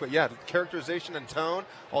technique. But yeah, characterization and tone,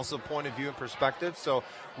 also point of view and perspective. So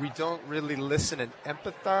we don't really listen and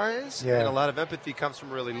empathize, Yeah. and a lot of empathy comes from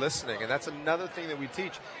really listening. And that's another thing that we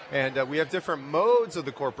teach. And we have different modes of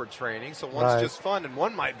the corporate training. So one's Right. just fun, and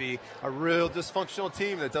one might be a real dysfunctional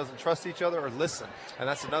team that doesn't trust each other or listen. And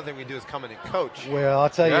that's another thing we do is come in and coach. Well, I'll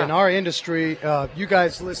tell you, Yeah. in our industry, you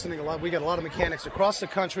guys listening a lot. We got a lot of mechanics across the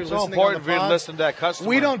country So listening important on for the you to pods. listen to that customer.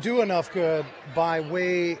 We don't do enough good by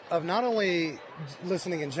way of not only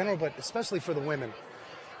listening in general, but especially for the women.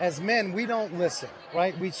 As men, we don't listen,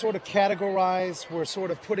 right? We sort of categorize. We're sort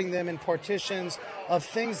of putting them in partitions of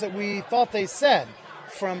things that we thought they said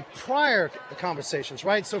from prior conversations,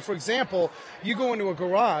 right? So, for example, you go into a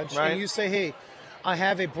garage Right. and you say, hey, I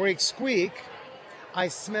have a brake squeak. I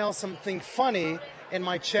smell something funny, and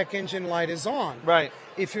my check engine light is on. Right.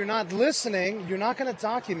 If you're not listening, you're not going to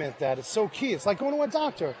document that. It's so key. It's like going to a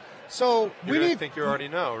doctor. So I think you already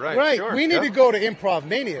know, right? Right. Sure. We need to go to Improv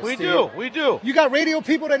Mania. We Steve. do. You got radio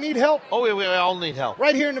people that need help Oh, we all need help.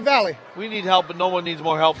 right here in the Valley. We need help, but no one needs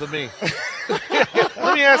more help than me.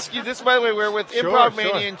 Let me ask you this, by the way. We're with Sure, Improv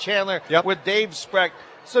sure. Mania in Chandler Yep. with Dave Spreck.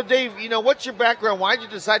 So, Dave, what's your background? Why did you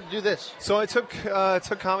decide to do this? So I took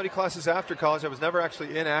comedy classes after college. I was never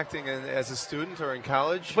actually in acting as a student or in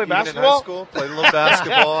college. Play Even in basketball? high school, played a little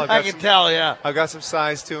basketball. I can tell, yeah. I've got some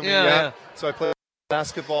size to me. Yeah. So I played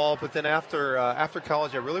basketball, but then after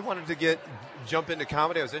college, I really wanted to jump into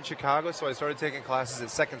comedy. I was in Chicago, so I started taking classes at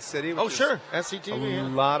Second City. Which Oh, is sure. A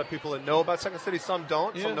SCTV. lot of people that know about Second City. Some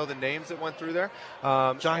don't. Yeah. Some know the names that went through there.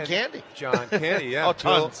 John Candy. John Candy, yeah. Oh,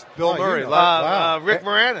 tons. Bill Murray. Wow. Rick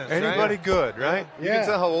Moranis. Anybody right? good, right? You Yeah. can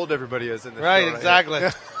tell how old everybody is in this Right, show, exactly.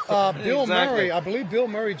 Bill Exactly. Murray, I believe Bill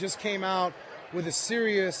Murray just came out with a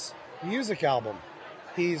serious music album.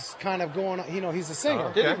 He's kind of going, he's a singer.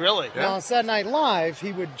 Oh, Did he Okay. really? Yeah. Now on Saturday Night Live,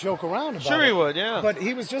 he would joke around about it. Sure he would, yeah. But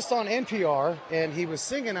he was just on NPR and he was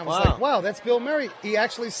singing. I was Wow. like, wow, that's Bill Murray. He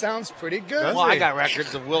actually sounds pretty good. Does Well, I he? got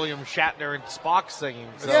records of William Shatner and Spock singing.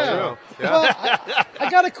 So. That's Yeah. true. Yeah. Well, I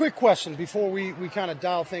got a quick question before we kind of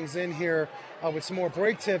dial things in here with some more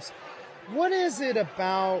break tips. What is it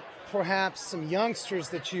about perhaps some youngsters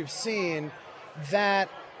that you've seen that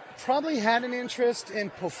probably had an interest in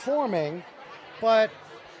performing, but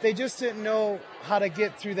they just didn't know how to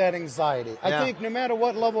get through that anxiety? Yeah. I think no matter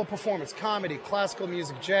what level of performance, comedy, classical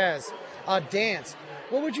music, jazz, dance,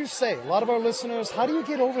 what would you say? A lot of our listeners, how do you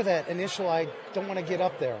get over that initial, I don't want to get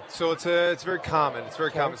up there? So it's very common. It's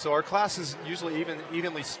very common. So our class is usually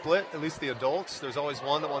evenly split, at least the adults. There's always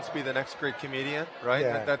one that wants to be the next great comedian, right?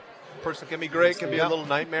 Yeah. That person can be great, can be a little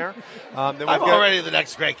nightmare. Then we've I'm got, already the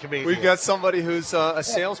next great comedian. We've got somebody who's a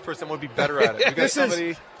salesperson would be better at it. We've got This somebody.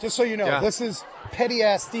 is, just so you know, Yeah. this is Petty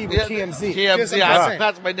Ass Steve with TMZ. TMZ, Just-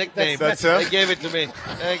 that's my nickname. That's They it? gave it to me.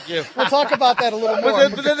 Thank you. We'll talk about that a little more.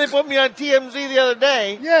 But then they put me on TMZ the other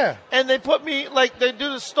day. Yeah. And they put me, like, they do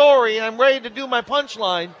the story, and I'm ready to do my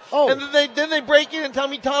punchline. Oh. And then they break in and tell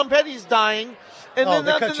me Tom Petty's dying. And Oh, then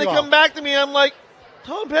they cut they you come off. back to me, I'm like,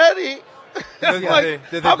 Tom Petty? Did Like,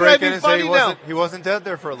 they how can I break be in and say funny now? he wasn't dead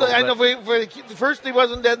there for a little I know. bit? First, he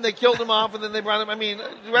wasn't dead, and they killed him off, and then they brought him. I mean,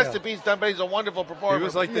 rest Yeah. in peace, Tom Petty's a wonderful performer. He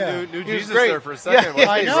was like Yeah. the new He was Jesus great. there for a second. Yeah,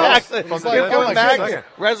 wasn't he? I know. exactly. From He's the like, dead for a back, second.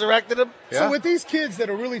 resurrected him. So Yeah. with these kids that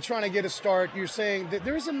are really trying to get a start, you're saying that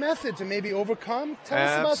there's a method to maybe overcome? Tell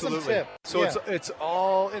us about some Absolutely. tips. So Yeah. it's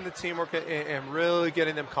all in the teamwork and really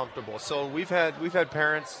getting them comfortable. So we've had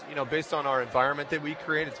parents, based on our environment that we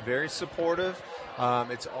create, it's very supportive.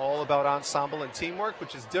 It's all about ensemble and teamwork,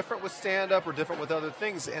 which is different with stand-up or different with other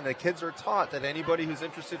things. And the kids are taught that anybody who's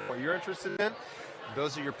interested in what you're interested in,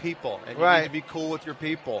 those are your people, and you Right. need to be cool with your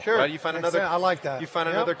people. Sure. Right? You find That's another. it. I like that. You find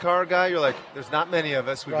Yep. another car guy. You're like, there's not many of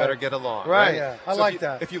us. We Right. better get along. Right. Yeah, I So like if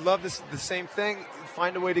that. If you love the same thing,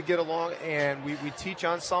 find a way to get along. And we teach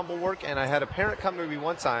ensemble work. And I had a parent come to me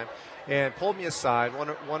one time and pulled me aside,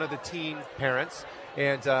 one of the teen parents,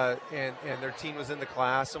 and their teen was in the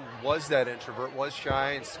class and was that introvert, was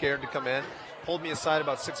shy and scared to come in. Pulled me aside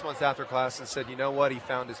about 6 months after class and said, "You know what? He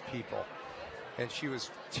found his people." And she was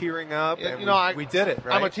tearing up, Yeah, and we did it.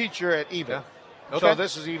 Right? I'm a teacher at EVA. Yeah. So Okay.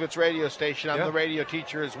 this is EVA's radio station. I'm Yeah. the radio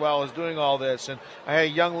teacher as well as doing all this. And I had a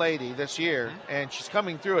young lady this year, Mm-hmm. and she's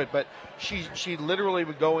coming through it, but she literally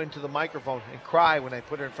would go into the microphone and cry when I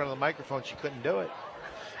put her in front of the microphone. She couldn't do it.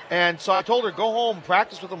 And so I told her, go home,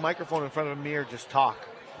 practice with a microphone in front of a mirror, just talk.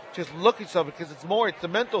 Just look at something, because it's the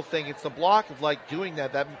mental thing. It's the block of like doing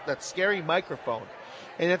that scary microphone.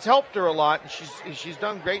 And it's helped her a lot, and she's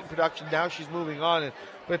done great in production. Now she's moving on,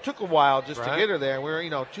 but it took a while just to Right. get her there. And we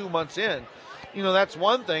were 2 months in. That's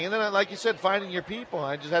one thing. And then, like you said, finding your people.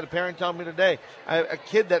 I just had a parent tell me today, a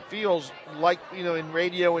kid that feels like, in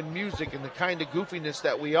radio and music and the kind of goofiness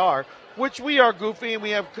that we are, which we are goofy, and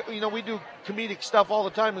we have, we do comedic stuff all the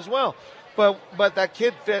time as well. But that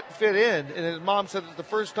kid fit in, and his mom said that the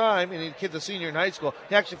first time, and the kid's a senior in high school,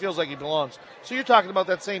 he actually feels like he belongs. So you're talking about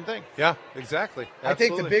that same thing. Yeah, exactly. I think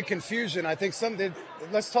the Absolutely. big confusion,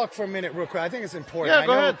 let's talk for a minute real quick. I think it's important. Yeah, I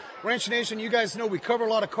go know ahead. Ranch Nation, you guys know we cover a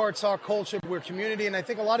lot of car talk culture. We're community, and I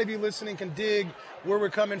think a lot of you listening can dig where we're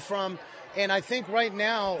coming from. And I think right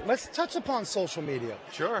now, let's touch upon social media.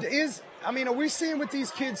 Sure. Are we seeing with these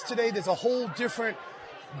kids today, there's a whole different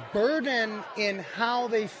burden in how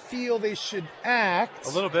they feel they should act?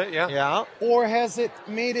 A little bit, yeah. Yeah. Or has it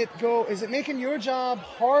made it go, is it making your job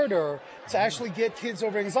harder to actually get kids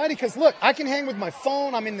over anxiety? Because look, I can hang with my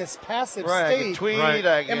phone, I'm in this passive Right. I state. can tweet. Right.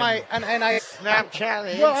 I can And I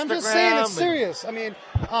Snapchat. well, I'm just saying it's Instagram, serious. I mean,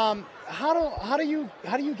 how do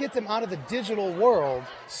you get them out of the digital world?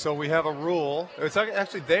 So we have a rule. It's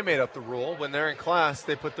actually they made up the rule. When they're in class,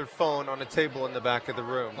 they put their phone on a table in the back of the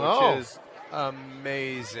room, which is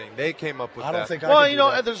amazing. They came up with that. I don't think I Well, could you do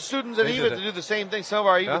know, that. there's students that They even did it. do the same thing. Some of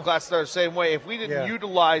our even Yeah. classes are the same way. If we didn't Yeah.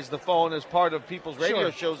 utilize the phone as part of people's radio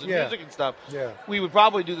Sure. shows and Yeah. music and stuff, Yeah. we would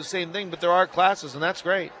probably do the same thing. But there are classes, and that's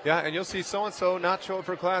great. Yeah, and you'll see so-and-so not show up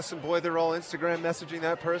for class, and boy, they're all Instagram messaging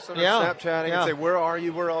that person or Yeah. Snapchatting Yeah. and say, where are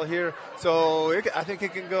you? We're all here. So I think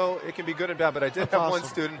it can be good and bad, but I did have one awesome.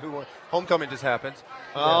 student who, homecoming just happened,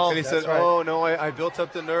 Oh, and he that's said, right. oh, no, I built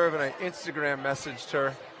up the nerve, and I Instagram messaged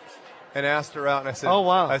her and asked her out, and I said, Oh,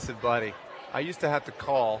 wow. I said, buddy, I used to have to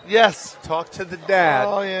call, Yes. talk to the dad,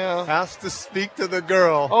 Oh, yeah. ask to speak to the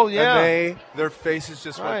girl, Oh, yeah. and their faces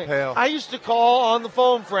just Right. went pale. I used to call on the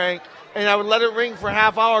phone, Frank, and I would let it ring for a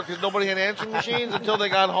half hour because nobody had answering machines until they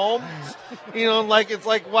got home. You know, it's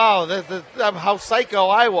like wow, that's how psycho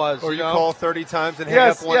I was. Or you know? call 30 times and hang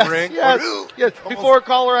up one ring. Yes, Or, yes. Before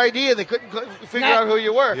caller ID, and they couldn't figure Not- out who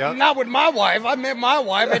you were. Yeah. Not with my wife. I met my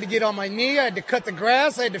wife. I had to get on my knee. I had to cut the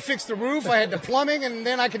grass. I had to fix the roof. I had the plumbing, and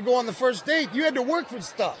then I could go on the first date. You had to work for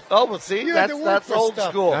stuff. Oh, but see, You had to work that's for old stuff.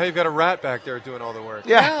 school. Now you've got a rat back there doing all the work.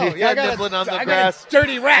 Yeah, No, yeah, I got nibbling on the I got a grass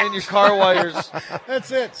dirty rat. and your car wires.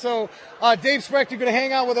 That's it. So, Dave Sprecht, you're going to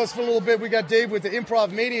hang out with us for a little bit. We got Dave with the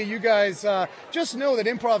Improv Mania. You guys just know that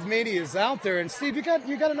Improv Mania is out there. And Steve, you got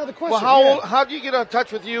another question. Well, Yeah. how do you get in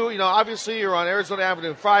touch with you? You know, obviously you're on Arizona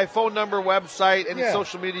Avenue 5. Phone number, website, any Yeah.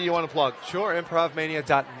 social media you want to plug. Sure,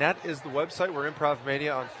 improvmania.net is the website. We're Improv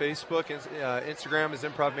Mania on Facebook. Instagram is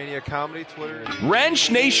Improv Mania Comedy. Twitter. Wrench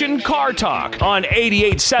Nation Car Talk on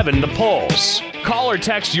 88.7 The Pulse. Call or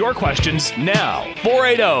text your questions now.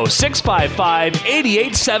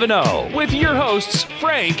 480-655-8870 with your hosts,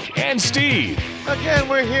 Frank and Steve. Again,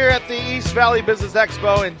 we're here at the East Valley Business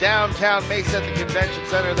Expo in downtown Mesa at the Convention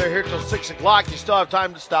Center. They're here till 6 o'clock. You still have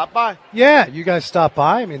time to stop by. Yeah, you guys stop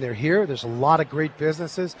by. I mean, they're here. There's a lot of great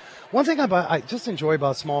businesses. One thing I just enjoy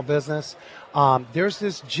about small business, there's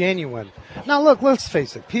this genuine. Now, look, let's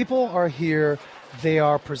face it. People are here. They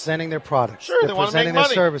are presenting their products. Sure, They're they wanna presenting make their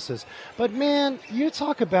money. services. But, man, you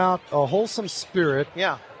talk about a wholesome spirit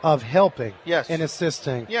Yeah. of helping Yes. and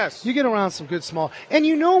assisting. Yes. You get around some good small. And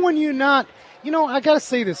you know when you're not. You know, I got to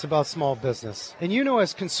say this about small business. And you know,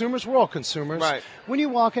 as consumers, we're all consumers. Right. When you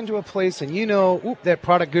walk into a place and you know, that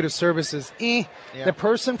product, good or service is Yeah. the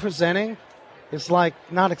person presenting is like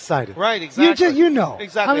not excited. Right, exactly. You know.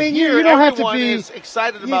 Exactly. I mean, Here, you don't have to everyone be is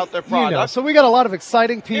excited you- about their you know. product. So we got a lot of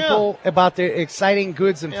exciting people about their exciting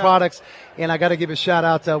goods and Yeah. products. And I got to give a shout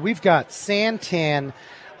out. We've got Santan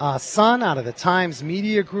Sun out of the Times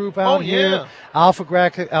Media Group out Oh, here. yeah. Alpha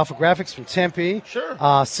Graphics from Tempe.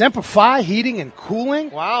 Sure. Semper Fi Heating and Cooling.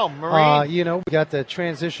 Wow, Marine. You know, we got the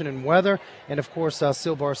Transition and Weather, and of course,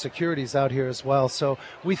 Silbar Securities out here as well. So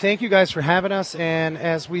we thank you guys for having us. And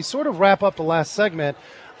as we sort of wrap up the last segment,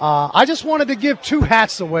 I just wanted to give 2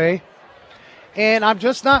 hats away. And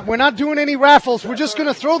we're not doing any raffles. We're just going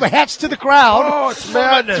to throw the hats to the crowd. Oh, it's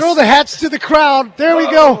madness. Throw the hats to the crowd. There we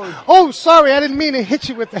go. Oh, sorry. I didn't mean to hit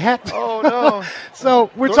you with the hat. Oh, no. So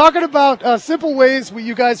we're talking about simple ways.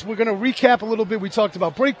 We're going to recap a little bit. We talked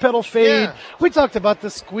about brake pedal fade. Yeah. We talked about the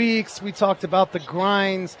squeaks. We talked about the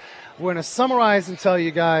grinds. We're going to summarize and tell you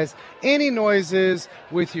guys any noises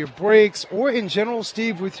with your brakes or in general,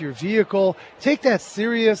 Steve, with your vehicle. Take that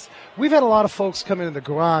serious. We've had a lot of folks come into the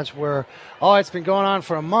garage where, it's been going on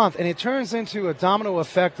for a month, and it turns into a domino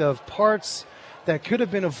effect of parts that could have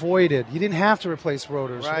been avoided. You didn't have to replace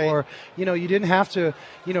rotors, Right. or you didn't have to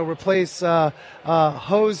replace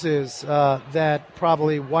hoses that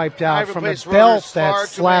probably wiped out from a replaced belt rotors far that too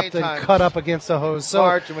slapped many and times. cut up against a hose. So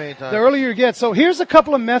Far too many times. the earlier you get. So here's a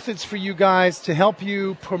couple of methods for you guys to help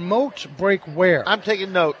you promote brake wear. I'm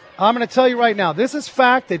taking note. I'm going to tell you right now. This is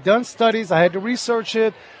fact. They've done studies. I had to research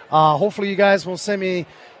it. Hopefully you guys will send me.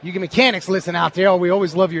 You mechanics listen out there. We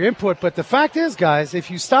always love your input. But the fact is, guys, if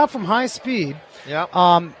you stop from high speed,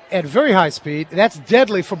 at very high speed, that's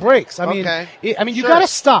deadly for brakes. I mean, Okay. you Sure. got to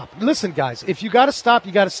stop. Listen, guys, if you got to stop,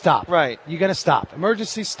 you got to stop. Right. You got to stop.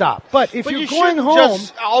 Emergency stop. But if But you're you going shouldn't home,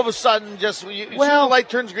 just all of a sudden as soon as Well- the light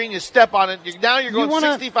turns green, you step on it. Now you're going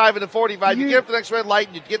wanna- 65 into 45. You you- get up to the next red light,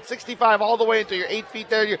 and you get 65 all the way until you're 8 feet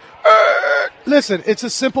there. And you're listen, it's a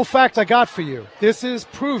simple fact I got for you. This is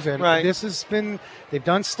proven. Right. They've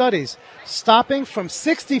done studies. Stopping from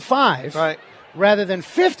 65 Right. rather than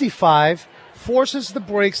 55 forces the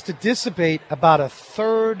brakes to dissipate about a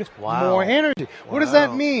third more energy. What does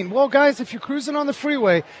that mean? Well, guys, if you're cruising on the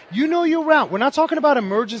freeway, you know your route. We're not talking about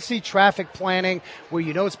emergency traffic planning where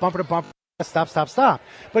you know it's bumper to bumper, stop.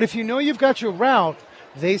 But if you know you've got your route,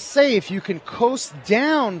 they say if you can coast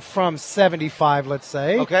down from 75, let's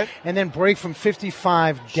say, and then brake from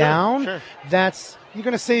 55 down, that's you're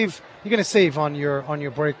going to save. You're going to save on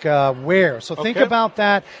your brake wear. So think about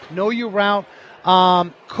that. Know your route.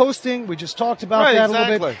 Coasting, we just talked about that a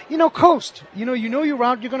little bit. You know, coast. You know your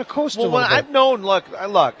route. You're going to coast a little bit. I've known, look,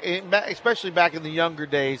 especially back in the younger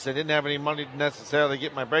days, I didn't have any money to necessarily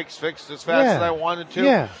get my brakes fixed as fast as I wanted to.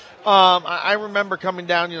 Yeah. I remember coming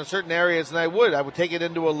down, certain areas, and I would take it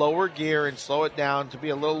into a lower gear and slow it down to be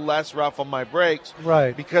a little less rough on my brakes,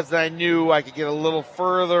 right? Because I knew I could get a little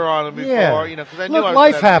further on them before, because I knew. Look,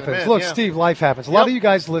 life happens. Look, Steve, life happens. A lot of you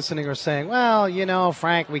guys listening are saying, "Well,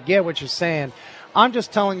 Frank, we get what you're saying." I'm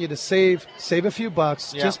just telling you to save a few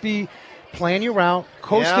bucks. Yeah. Just plan your route.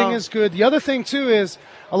 Coasting is good. The other thing too is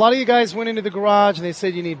a lot of you guys went into the garage and they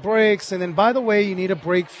said you need brakes, and then by the way, you need a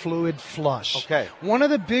brake fluid flush. Okay. One of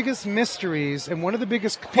the biggest mysteries and one of the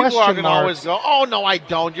biggest question marks. People are going to always go, "Oh no, I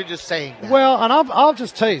don't." You're just saying that. Well, and I'll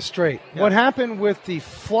just tell you straight. Yeah. What happened with the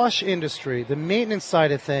flush industry, the maintenance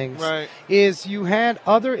side of things, is you had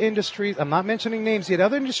other industries. I'm not mentioning names. You had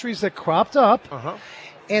other industries that cropped up.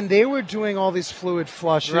 And they were doing all these fluid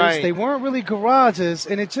flushes. Right. They weren't really garages,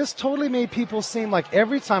 and it just totally made people seem like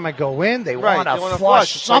every time I go in, they want to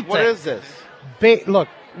flush something. Like, what is this? Look,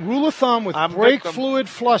 rule of thumb with brake fluid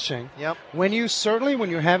flushing, when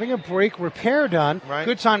you're having a brake repair done,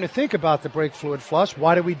 good time to think about the brake fluid flush.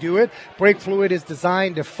 Why do we do it? Brake fluid is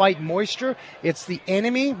designed to fight moisture. It's the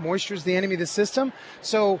enemy. Moisture is the enemy of the system.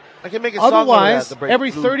 So I can make a otherwise, song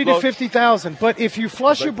every 30 to 50,000. But if you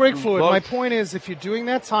flush your brake fluid, my point is if you're doing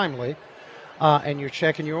that timely, and you're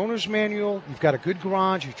checking your owner's manual, you've got a good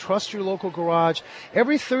garage, you trust your local garage,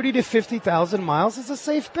 every 30 to 50,000 miles is a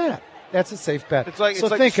safe bet. That's a safe bet. It's like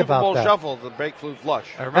think Super Bowl about Shuffle, the brake fluid flush.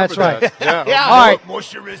 I remember that. Yeah. All right.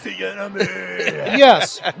 Moisture is the enemy.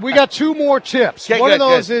 Yes, we got two more tips. Okay, One of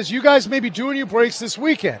those is you guys may be doing your brakes this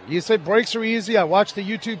weekend. You said brakes are easy. I watched the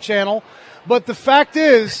YouTube channel. But the fact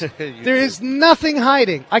is, there is nothing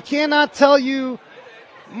hiding. I cannot tell you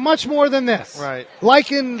much more than this. Right.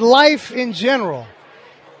 Like in life in general,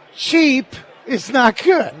 cheap is not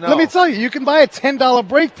good. No. Let me tell you, you can buy a $10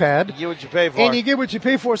 brake pad. You get what you pay for. And you get what you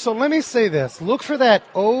pay for. So let me say this. Look for that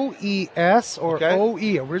OES or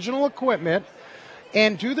OE, original equipment,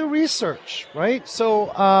 and do the research, right?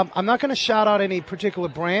 So I'm not going to shout out any particular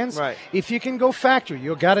brands. Right. If you can go factory,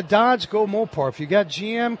 you got a Dodge, go Mopar. If you got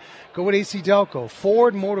GM, go with AC Delco.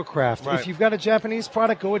 Ford, Motorcraft. Right. If you've got a Japanese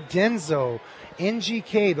product, go with Denso.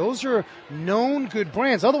 NGK, those are known good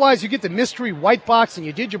brands. Otherwise, you get the mystery white box and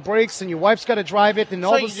you did your brakes and your wife's got to drive it and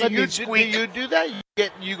all of a sudden you squeak. Do you do that?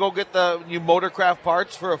 You go get the new Motorcraft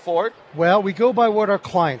parts for a Ford? Well, we go by what our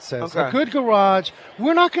client says. Okay. A good garage,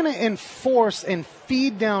 we're not going to enforce and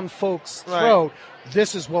feed down folks' throat.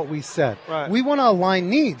 This is what we said. Right. We want to align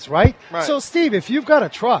needs, right? Right? So, Steve, if you've got a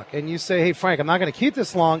truck and you say, hey, Frank, I'm not going to keep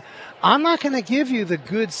this long, I'm not going to give you the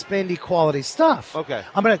good, spendy quality stuff. Okay.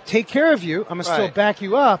 I'm going to take care of you. I'm going to still back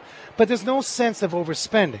you up, but there's no sense of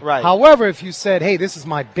overspending. Right. However, if you said, hey, this is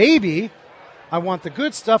my baby, I want the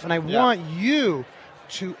good stuff, and I want you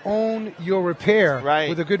to own your repair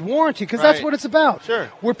with a good warranty, because that's what it's about.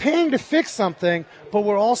 Sure. We're paying to fix something, but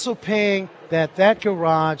we're also paying that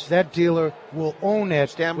garage, that dealer will own it.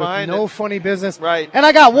 Stand with behind no it. funny business. Right. And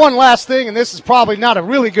I got one last thing, and this is probably not a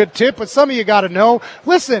really good tip, but some of you got to know.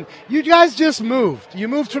 Listen, you guys just moved. You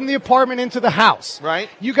moved from the apartment into the house. Right.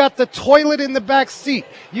 You got the toilet in the back seat.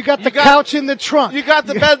 You got the couch in the trunk. You got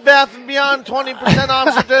the Bed Bath & Beyond 20%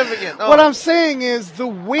 off certificate. What I'm saying is the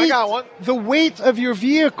weight of your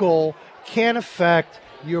vehicle can affect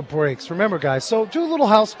your brakes. Remember, guys, so do a little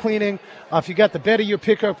house cleaning. If you got the bed of your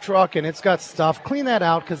pickup truck and it's got stuff, clean that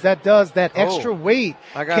out, because that extra weight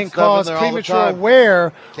can cause premature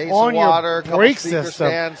wear on your brake system.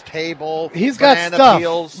 Stands, table, he's got stuff.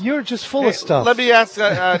 Peels. You're just full of stuff. Let me ask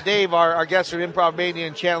Dave, our guest from Improv Mania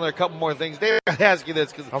and Chandler, a couple more things. Dave, I ask you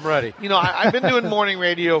this because I'm ready. I've been doing morning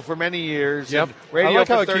radio for many years. Yep. Radio I like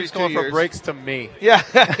for how it keeps going years. from breaks to me. Yeah.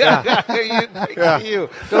 You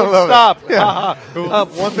don't stop. Yeah.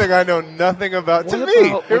 One thing I know nothing about. To What me,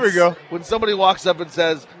 about here we go. When somebody walks up and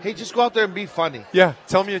says, "Hey, just go out there and be funny." Yeah,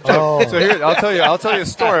 tell me a joke. Oh. So here, I'll tell you a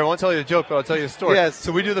story. I won't tell you a joke, but I'll tell you a story. Yes.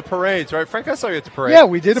 So we do the parades, right? Frank, I saw you at the parade. Yeah,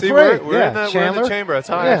 we did a See, parade. We're Yeah, in the Chandler. chamber. That's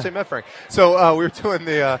how I Yeah. actually met Frank. So we were doing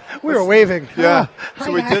the. We were waving. Yeah. Ah,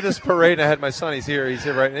 So we hi, did this parade, and I had my son. He's here. He's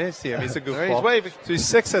here right now. See him. He's a There goofball. he's waving. So he's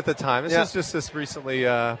 6 at the time. This Yeah. is just this recently,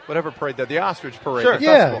 whatever parade that the ostrich parade. Sure. the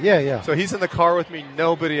Yeah, festival. yeah. So he's in the car with me,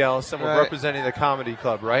 nobody else, and we're Right. representing the comedy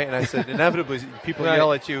club, right? And I said, inevitably, people Right.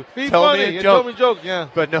 yell at you, Be tell funny. me a You joke. told me a joke. Yeah.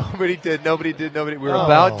 But nobody did. We were Oh.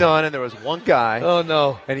 about done, and there was one guy, Oh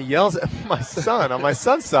no. and he yells at my son on my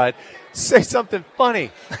son's side, say something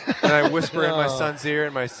funny. And I whisper in my son's ear,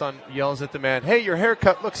 and my son yells at the man, hey, your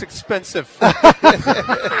haircut looks expensive.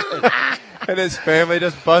 And his family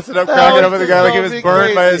just busted up cracking up at the guy like he was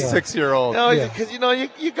burned by his crazy. 6-year-old. No, Yeah. because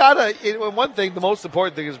you gotta. One thing, the most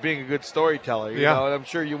important thing is being a good storyteller. You Yeah. know, and I'm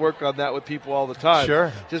sure you work on that with people all the time.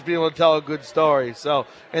 Sure. Just being able to tell a good story. So,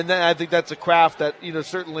 and then I think that's a craft that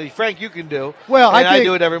certainly Frank you can do. Well, I and I think-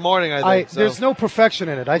 do it every morning. I think so. There's no perfection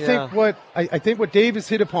in it. I think what Dave has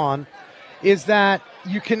hit upon is that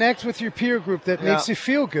you connect with your peer group that Yeah. makes you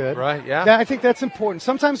feel good. Right, yeah. I think that's important.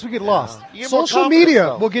 Sometimes we get lost. You get more Social confidence, media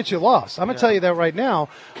though. will get you lost. I'm going to tell you that right now,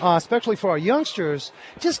 especially for our youngsters.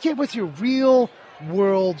 Just get with your real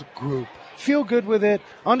world group. Feel good with it.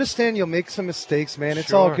 Understand you'll make some mistakes, man.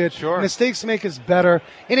 It's all Sure, good. sure. Mistakes make us better.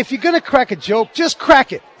 And if you're going to crack a joke, just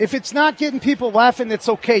crack it. If it's not getting people laughing, it's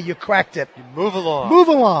okay. You cracked it. Move along. Move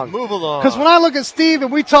along. Move along. Because when I look at Steve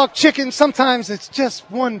and we talk chicken, sometimes it's just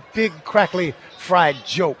one big crackly fried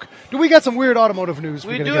joke. Do we got some weird automotive news?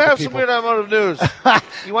 We we're do gonna get to have some people? weird automotive news.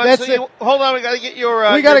 You want That's to it. hold on? We got to get your.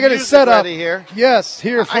 We got to your get it music set up ready here. Yes,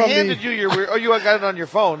 here I from handed the. you your weird. Oh, you got it on your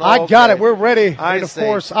phone. Oh, I got okay. it. We're ready. I and of see.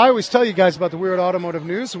 course, I always tell you guys about the weird automotive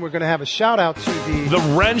news, and we're going to have a shout out to The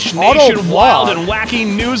Wrench Auto Nation Blog. Wild and Wacky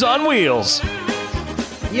News on Wheels.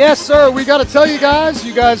 Yes, sir. We got to tell you guys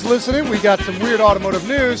listening, we got some weird automotive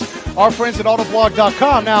news. Our friends at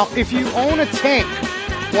Autoblog.com. Now, if you own a tank,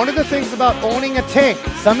 one of the things about owning a tank,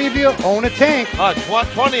 some of you own a tank,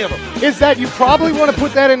 20 of them. is that you probably want to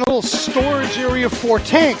put that in a little storage area for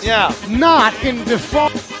tanks. Yeah. Not in the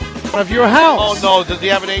front of your house. Oh no! Does he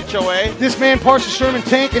have an HOA? This man parks a Sherman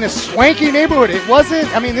tank in a swanky neighborhood. It wasn't,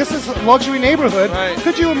 this is a luxury neighborhood. Right.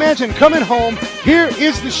 Could you imagine coming home, here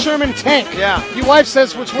is the Sherman tank. Yeah. Your wife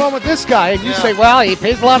says, what's wrong with this guy? And you Yeah. say, well, he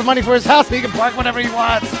pays a lot of money for his house. He can park whatever he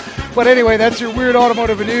wants. But anyway, that's your weird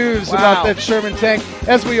automotive news about that Sherman tank.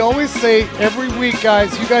 As we always say every week,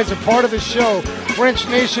 guys, you guys are part of the show. Wrench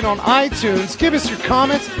Nation on iTunes. Give us your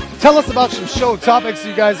comments. Tell us about some show topics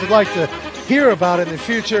you guys would like to hear about in the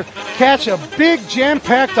future. Catch a big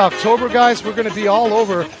jam-packed October, guys. We're going to be all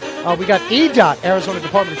over. We got EDOT, Arizona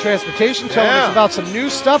Department of Transportation, telling us about some new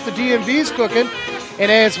stuff the DMV's cooking. And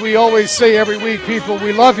as we always say every week, people,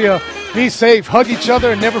 we love you. Be safe, hug each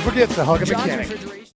other, and never forget to hug a mechanic.